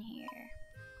put in here.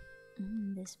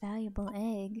 This valuable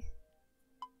egg.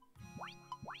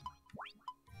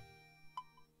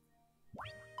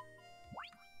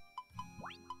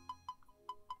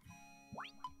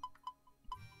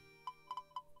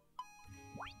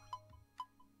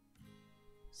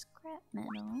 Scrap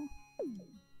metal.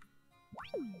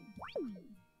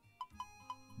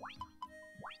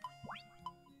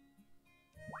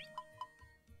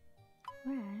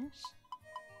 Trash.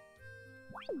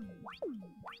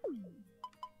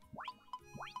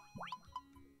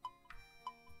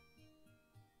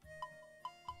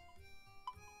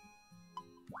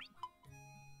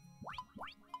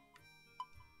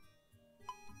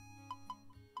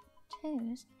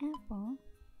 Toast, apple.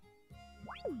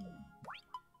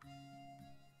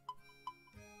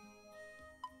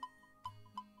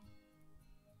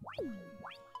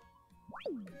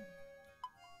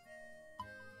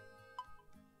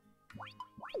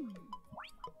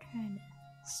 Trying to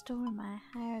store my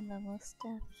higher level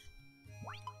stuff.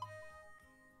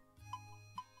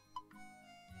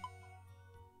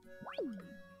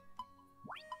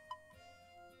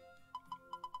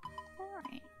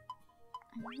 Alright.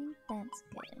 I think that's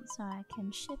good, so I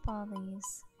can ship all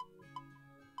these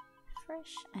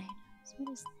fresh items. What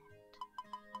is that?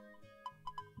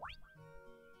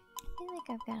 I feel like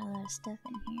I've got a lot of stuff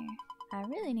in here. I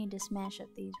really need to smash up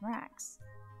these rocks.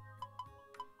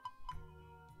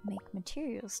 Make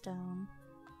material stone.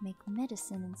 Make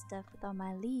medicine and stuff with all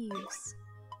my leaves.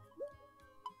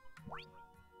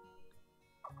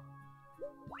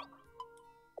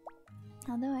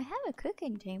 Although I have a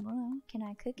cooking table, can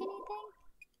I cook anything?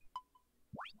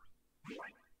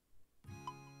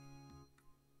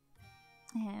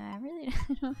 Yeah, I really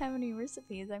don't have any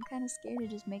recipes. I'm kind of scared to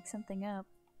just make something up.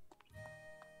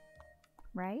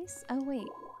 Rice? Oh wait.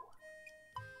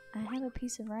 I have a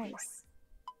piece of rice.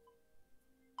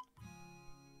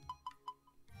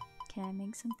 Can I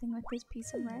make something with this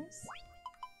piece of rice?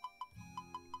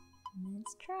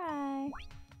 Let's try.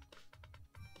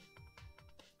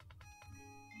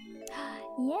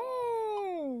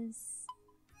 Yes!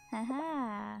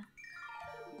 Haha!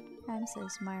 I'm so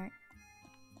smart.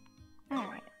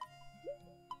 Alright.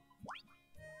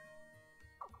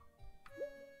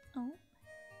 Oh,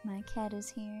 my cat is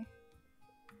here.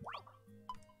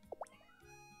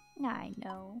 I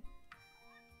know.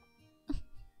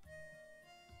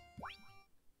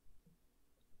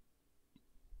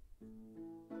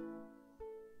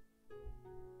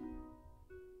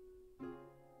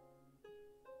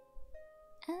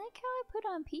 I like how I put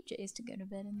on PJs to go to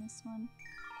bed in this one.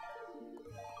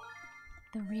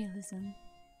 The realism.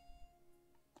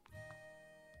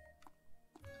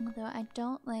 Although I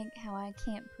don't like how I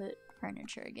can't put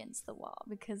furniture against the wall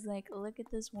because, like, look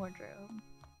at this wardrobe.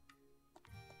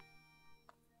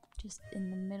 Just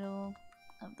in the middle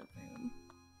of the room.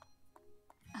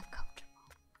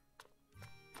 Uncomfortable.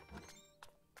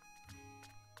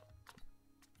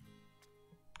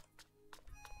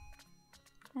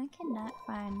 I cannot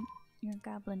find your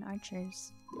goblin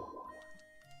archers.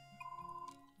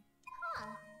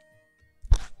 Huh.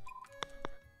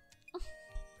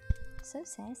 So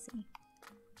sassy.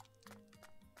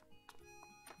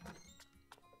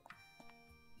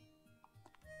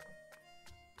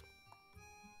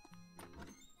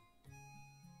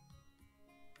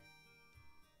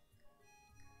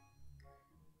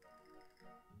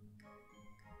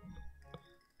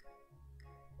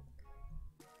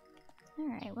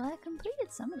 Alright, well I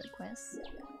completed some of the quests.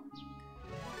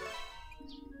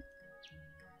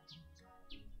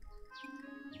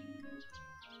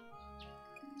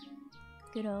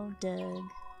 Good old Doug.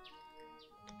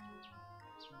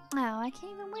 Oh, I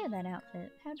can't even wear that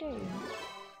outfit. How dare you?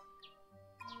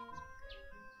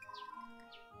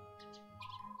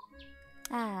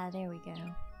 Ah, there we go.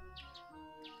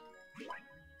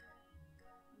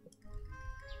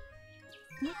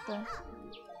 What the?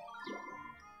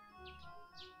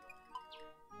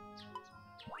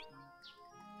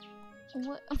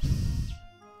 What?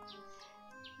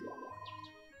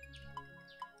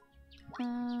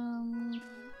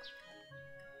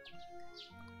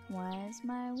 Why is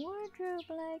my wardrobe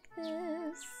like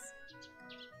this?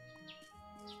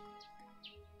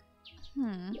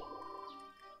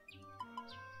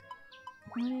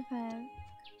 What if I...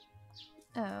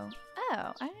 Oh, I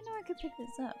didn't know I could pick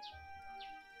this up.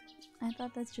 I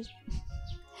thought that's just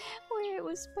where it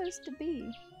was supposed to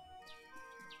be.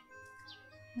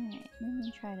 Alright, let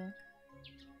me try to...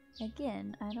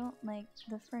 Again, I don't like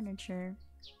the furniture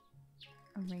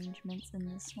arrangements in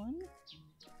this one.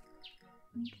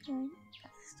 Okay.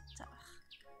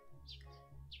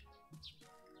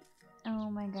 Oh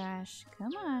my gosh,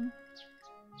 come on.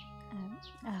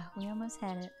 We almost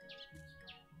had it.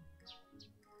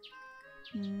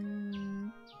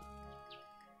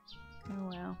 Oh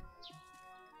well.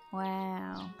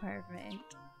 Wow,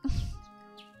 perfect.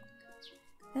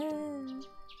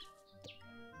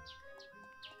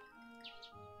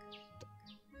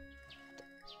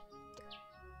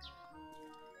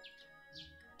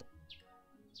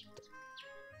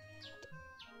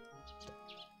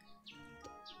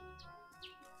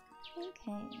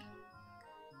 Okay.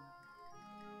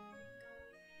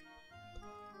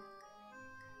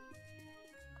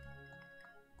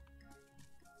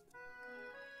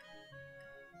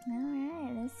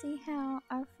 Alright, let's see how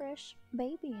our fresh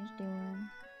baby is doing.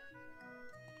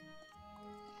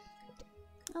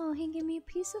 Oh, he gave me a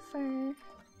piece of fur.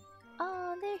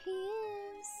 Oh, there he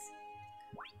is.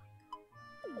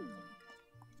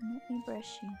 Let me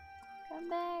brush you. Come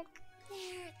back.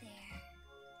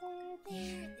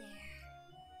 There.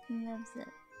 He loves it.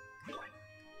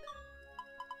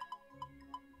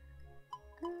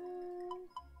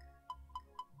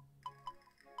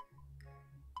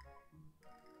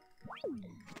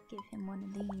 Give him one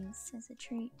of these as a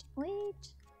treat.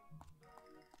 Wait!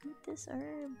 Eat this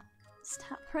herb.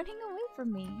 Stop running away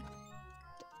from me.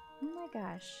 Oh my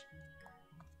gosh.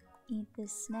 Eat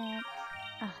this snack.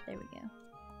 Ah, there we go.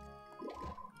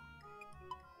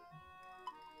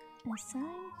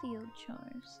 Assign field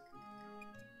chores.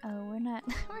 Oh, we're not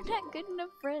we're not good enough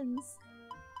friends.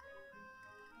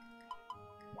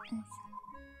 Let's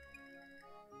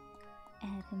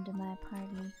add him to my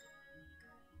party.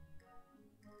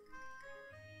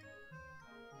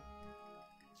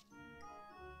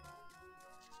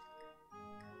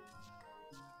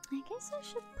 I guess I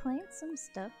should plant some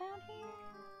stuff out here.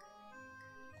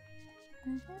 I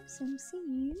have some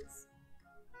seeds.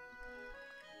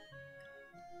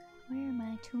 Where are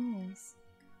my tools?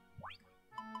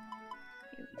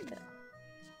 Here we go.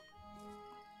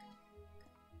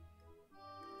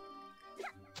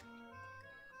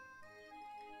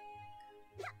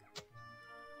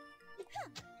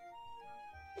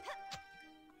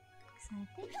 So I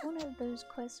think one of those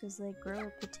quests was like grow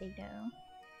a potato.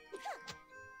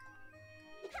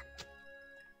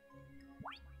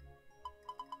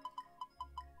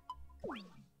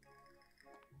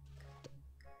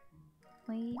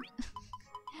 Wait,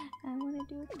 I want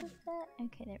to do a quick that.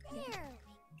 Okay, there we go. There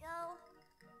we go.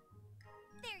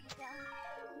 There you go.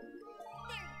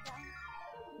 There you go.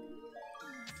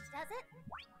 Easy does it?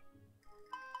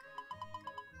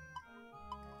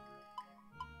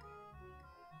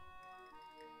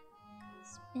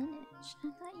 Spinach. I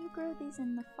thought you grow these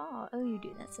in the fall. Oh, you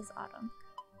do. That says autumn.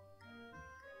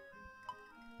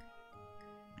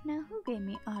 Now, who gave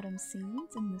me autumn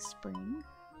seeds in the spring?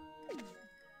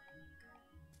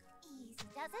 Easy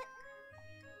does it?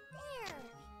 There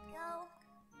we go.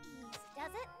 Easy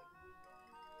does it?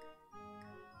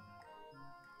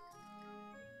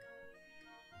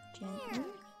 Gently. There we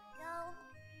go.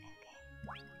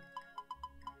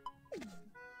 Okay.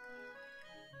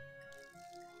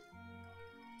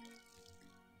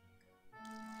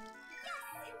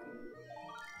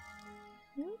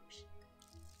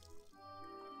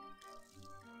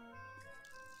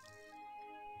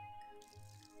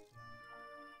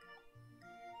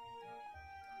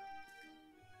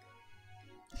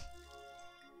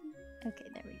 Okay,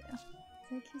 there we go.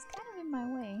 It's like he's kind of in my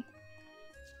way.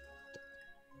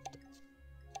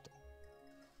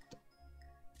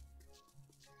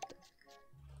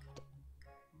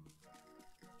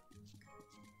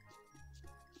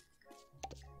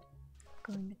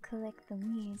 Going to collect the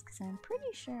leaves because I'm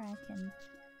pretty sure I can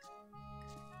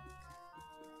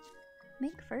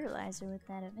make fertilizer with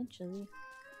that eventually.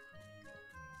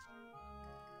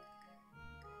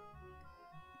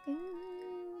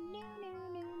 Ooh, no, no,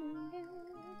 no, no, no.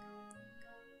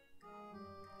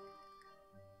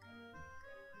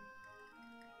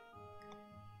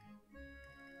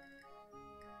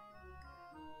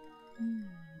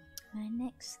 My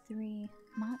next 3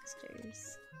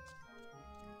 monsters.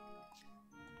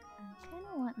 I kind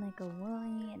of want like a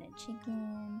woolly and a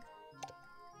chicken.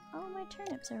 Oh, my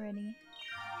turnips are ready.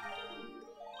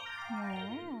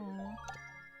 Wow.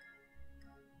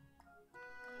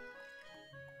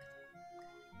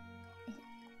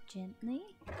 Gently.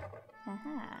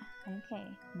 Haha. Okay.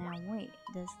 Now wait.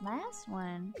 This last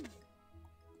one,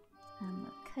 I'm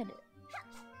gonna cut it.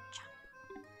 Chop.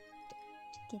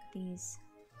 To get these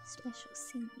special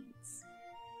seeds.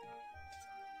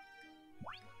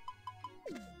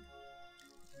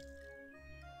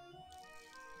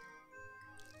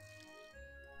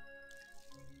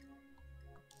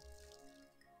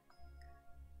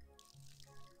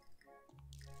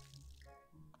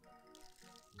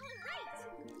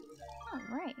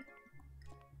 Alright.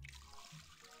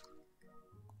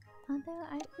 Although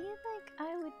I feel like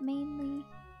I would mainly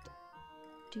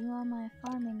do all my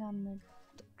farming on the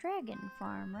dragon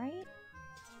farm, right?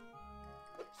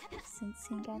 Since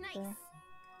he got the...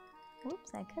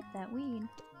 Whoops, I cut that weed.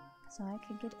 So I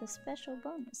could get the special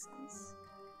bonuses.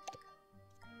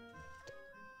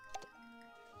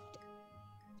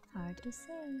 Hard to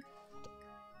say.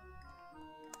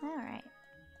 Alright.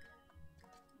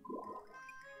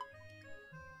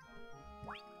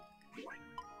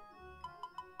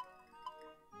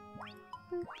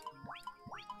 Boop.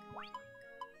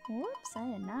 Whoops,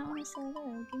 I did not want to sell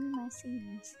those. Give me my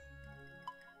seeds.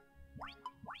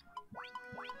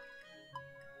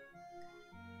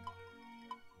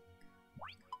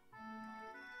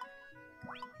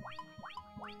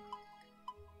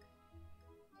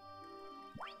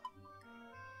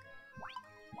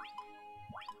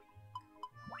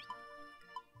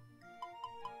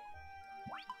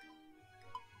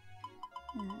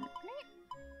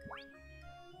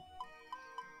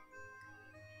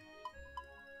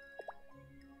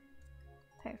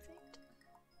 Perfect.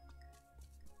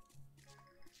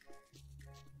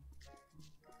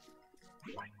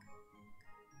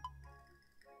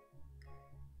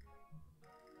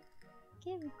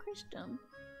 Give a crystal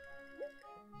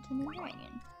to the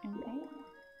dragon. Okay.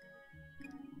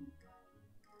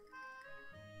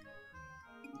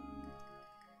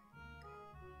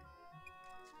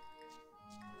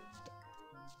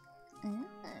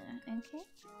 Okay.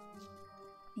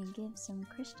 And give some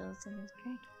crystals to this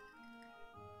dragon.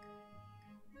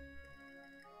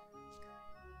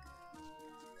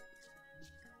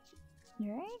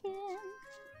 Dragon,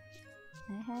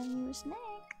 I have you a snack.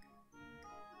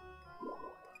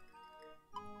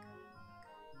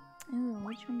 Ooh,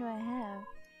 which one do I have?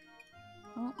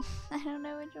 Oh, I don't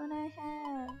know which one I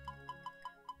have.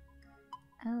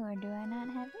 Oh, or do I not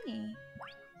have any?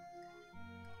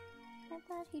 I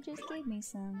thought he just gave me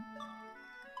some.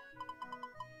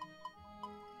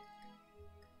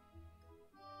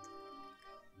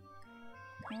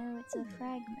 Oh, it's a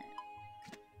fragment.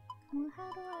 Well,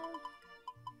 how do I...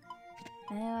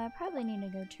 Oh, I probably need to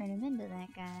go turn him into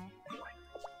that guy.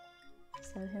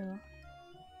 So he'll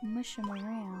mush him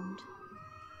around.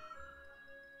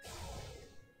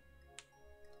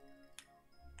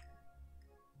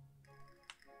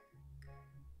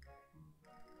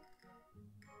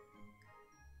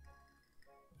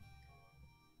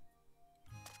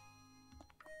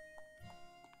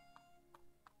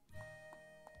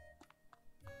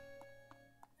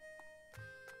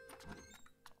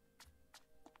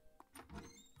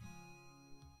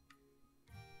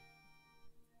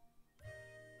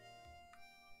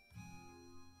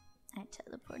 I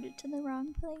teleported to the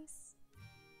wrong place.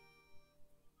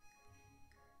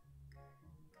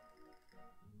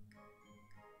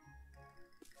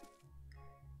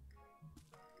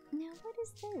 Now what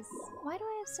is this? Why do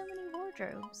I have so many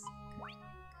wardrobes?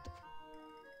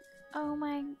 Oh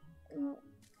my...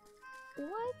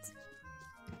 What?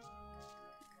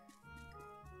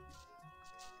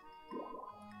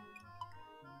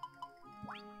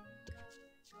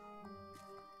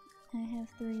 I have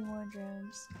 3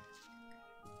 wardrobes.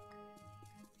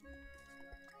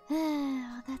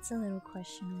 Well, that's a little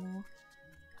questionable.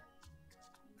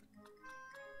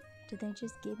 Do they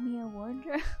just give me a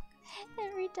wardrobe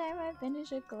every time I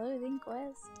finish a clothing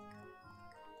quest?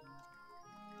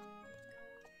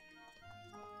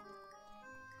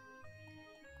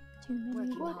 Too many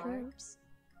Working hard. wardrobes.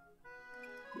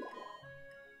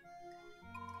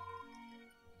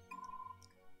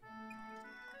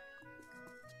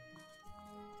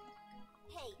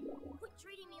 Hey, quit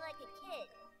treating me like a kid.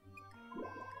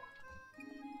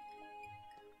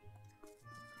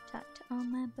 Talk to all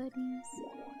my buddies.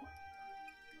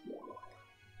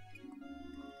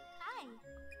 Hi,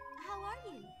 how are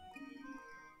you?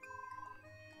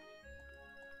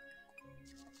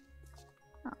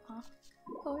 Aw,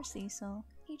 poor Cecil.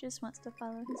 He just wants to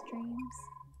follow his dreams.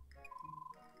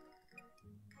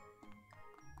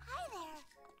 Hi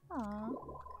there. Aw,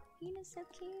 Yuna's so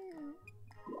cute.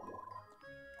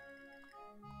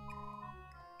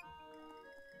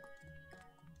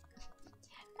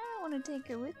 I don't want to take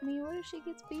her with me. What if she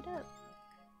gets beat up?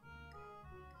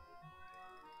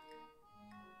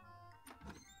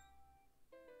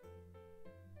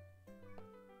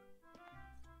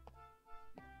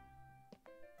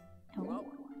 Well,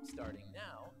 starting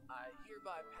now, I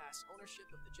hereby pass ownership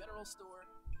of the general store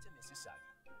to Mrs. Sagi.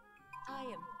 I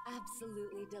am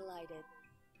absolutely delighted.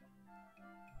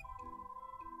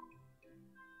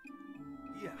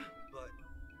 Yeah, but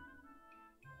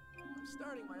I'm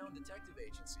starting my own detective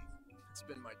agency. It's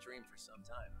been my dream for some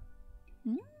time.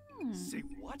 say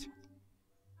what?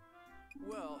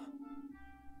 Well,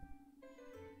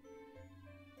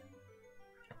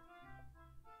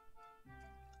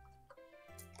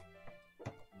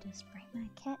 Just bring my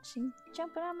cat. She's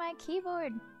jumping on my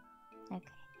keyboard. Okay.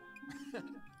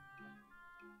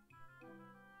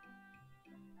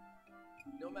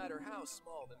 no matter how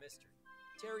small the mystery,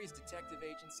 Terry's detective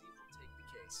agency will take the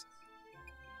case.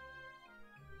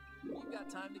 You've got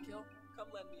time to kill? Come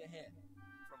lend me a hand.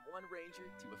 From one ranger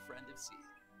to a friend of C.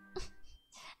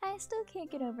 I still can't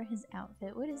get over his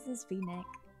outfit. What is this V-neck?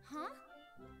 Huh?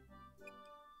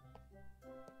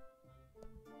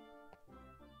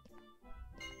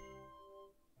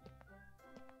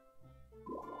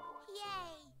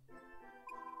 Yay!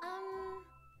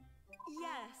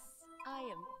 Yes, I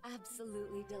am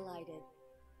absolutely delighted.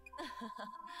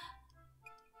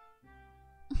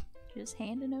 Just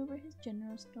handing over his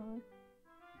general store.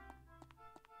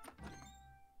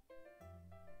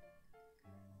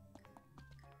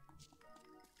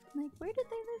 Like, where did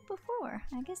they live before?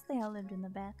 I guess they all lived in the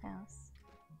bathhouse.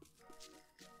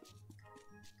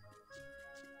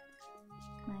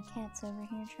 My cat's over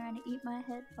here trying to eat my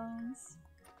headphones.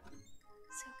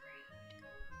 So rude.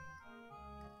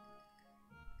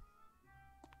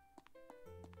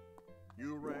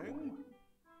 You rang?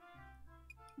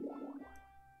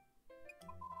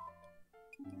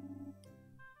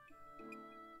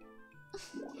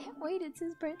 Wait, it's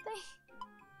his birthday?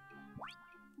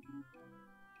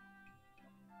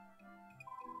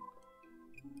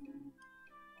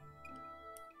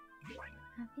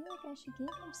 I feel like I should give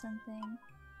him something.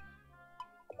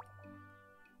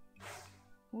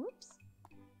 Whoops.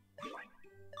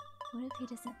 What if he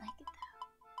doesn't like it though?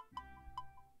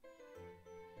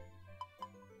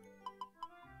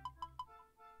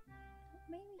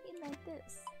 Maybe he'd like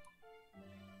this.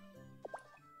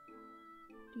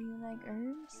 Do you like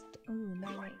herbs? Ooh,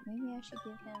 no wait, maybe I should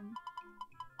give him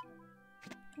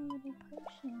a little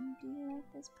potion. Do you like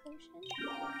this potion?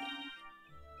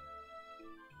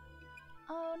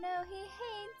 Oh no, he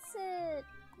hates it!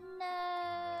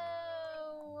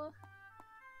 No!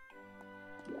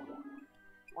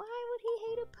 Why would he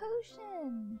hate a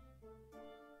potion?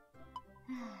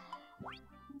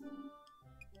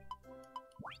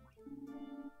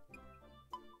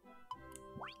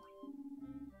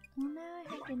 Well, now I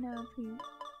have to know if he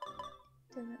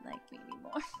doesn't like me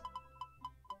anymore.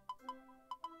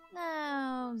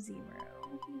 No, 0.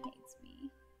 He hates me.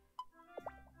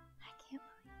 I can't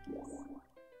believe this.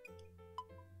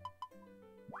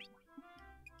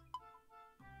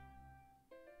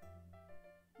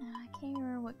 I can't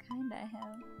remember what kind I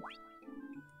have.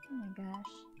 Oh my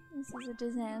gosh, this is a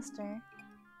disaster.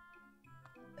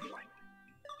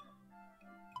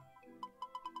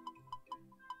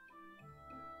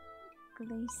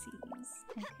 Glacies.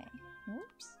 Okay.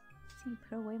 Whoops. See,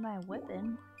 put away my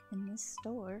weapon in this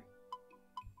store.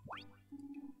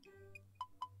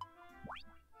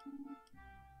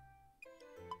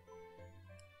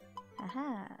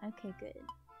 Aha. Okay, good.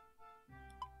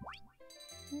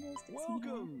 What else does he have?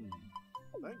 Welcome!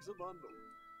 Thanks a bundle.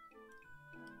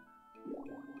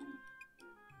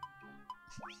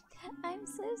 I'm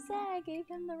so sad I gave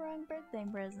him the wrong birthday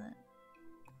present.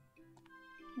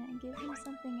 Can I give him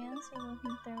something else or will he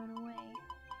throw it away?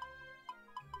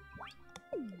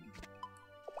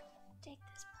 Take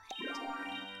this plant.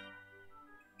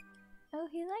 Oh,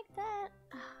 he liked that.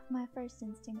 Ah, my first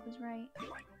instinct was right.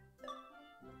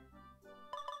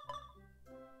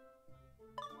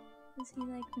 Does he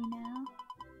like me now?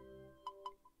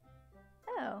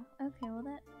 Oh, okay, well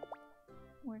that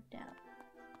worked out.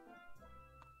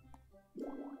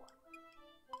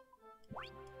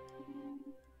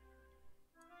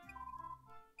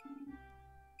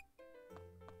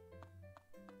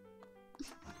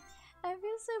 I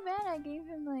feel so bad I gave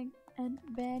him like a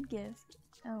bad gift.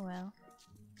 Oh well.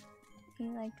 He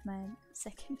liked my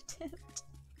second attempt.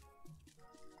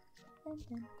 Dun,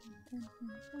 dun, dun, dun,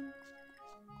 dun, dun.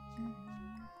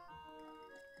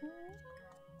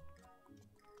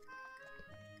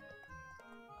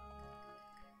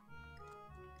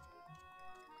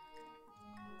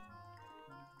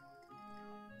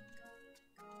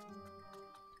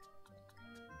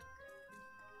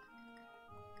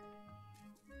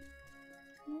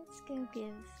 Let's go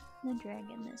give the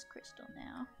dragon this crystal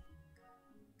now.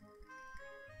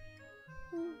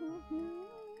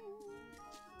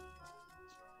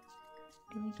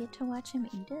 Do we get to watch him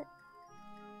eat it?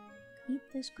 Eat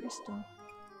this crystal.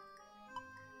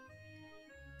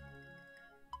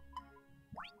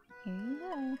 Here you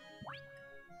go.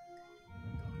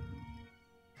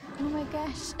 Oh my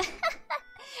gosh.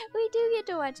 We do get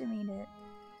to watch him eat it.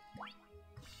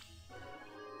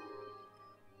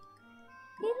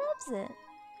 He loves it.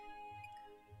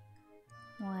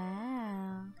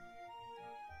 Wow.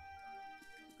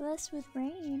 Blessed with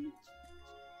rain.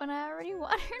 But I already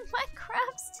watered my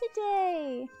crops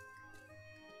today.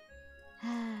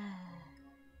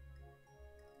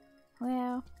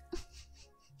 Well,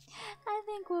 I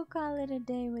think we'll call it a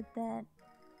day with that.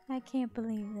 I can't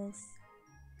believe this.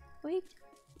 We've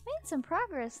made some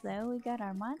progress though. We got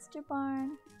our monster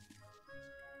barn.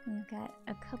 We've got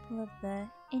a couple of the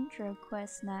intro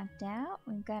quests knocked out.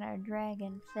 We've got our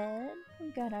dragon fed.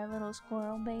 We've got our little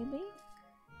squirrel baby.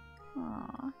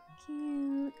 Aw,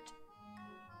 cute.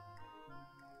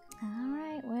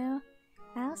 Alright, well,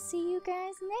 I'll see you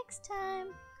guys next time.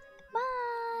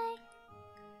 Bye!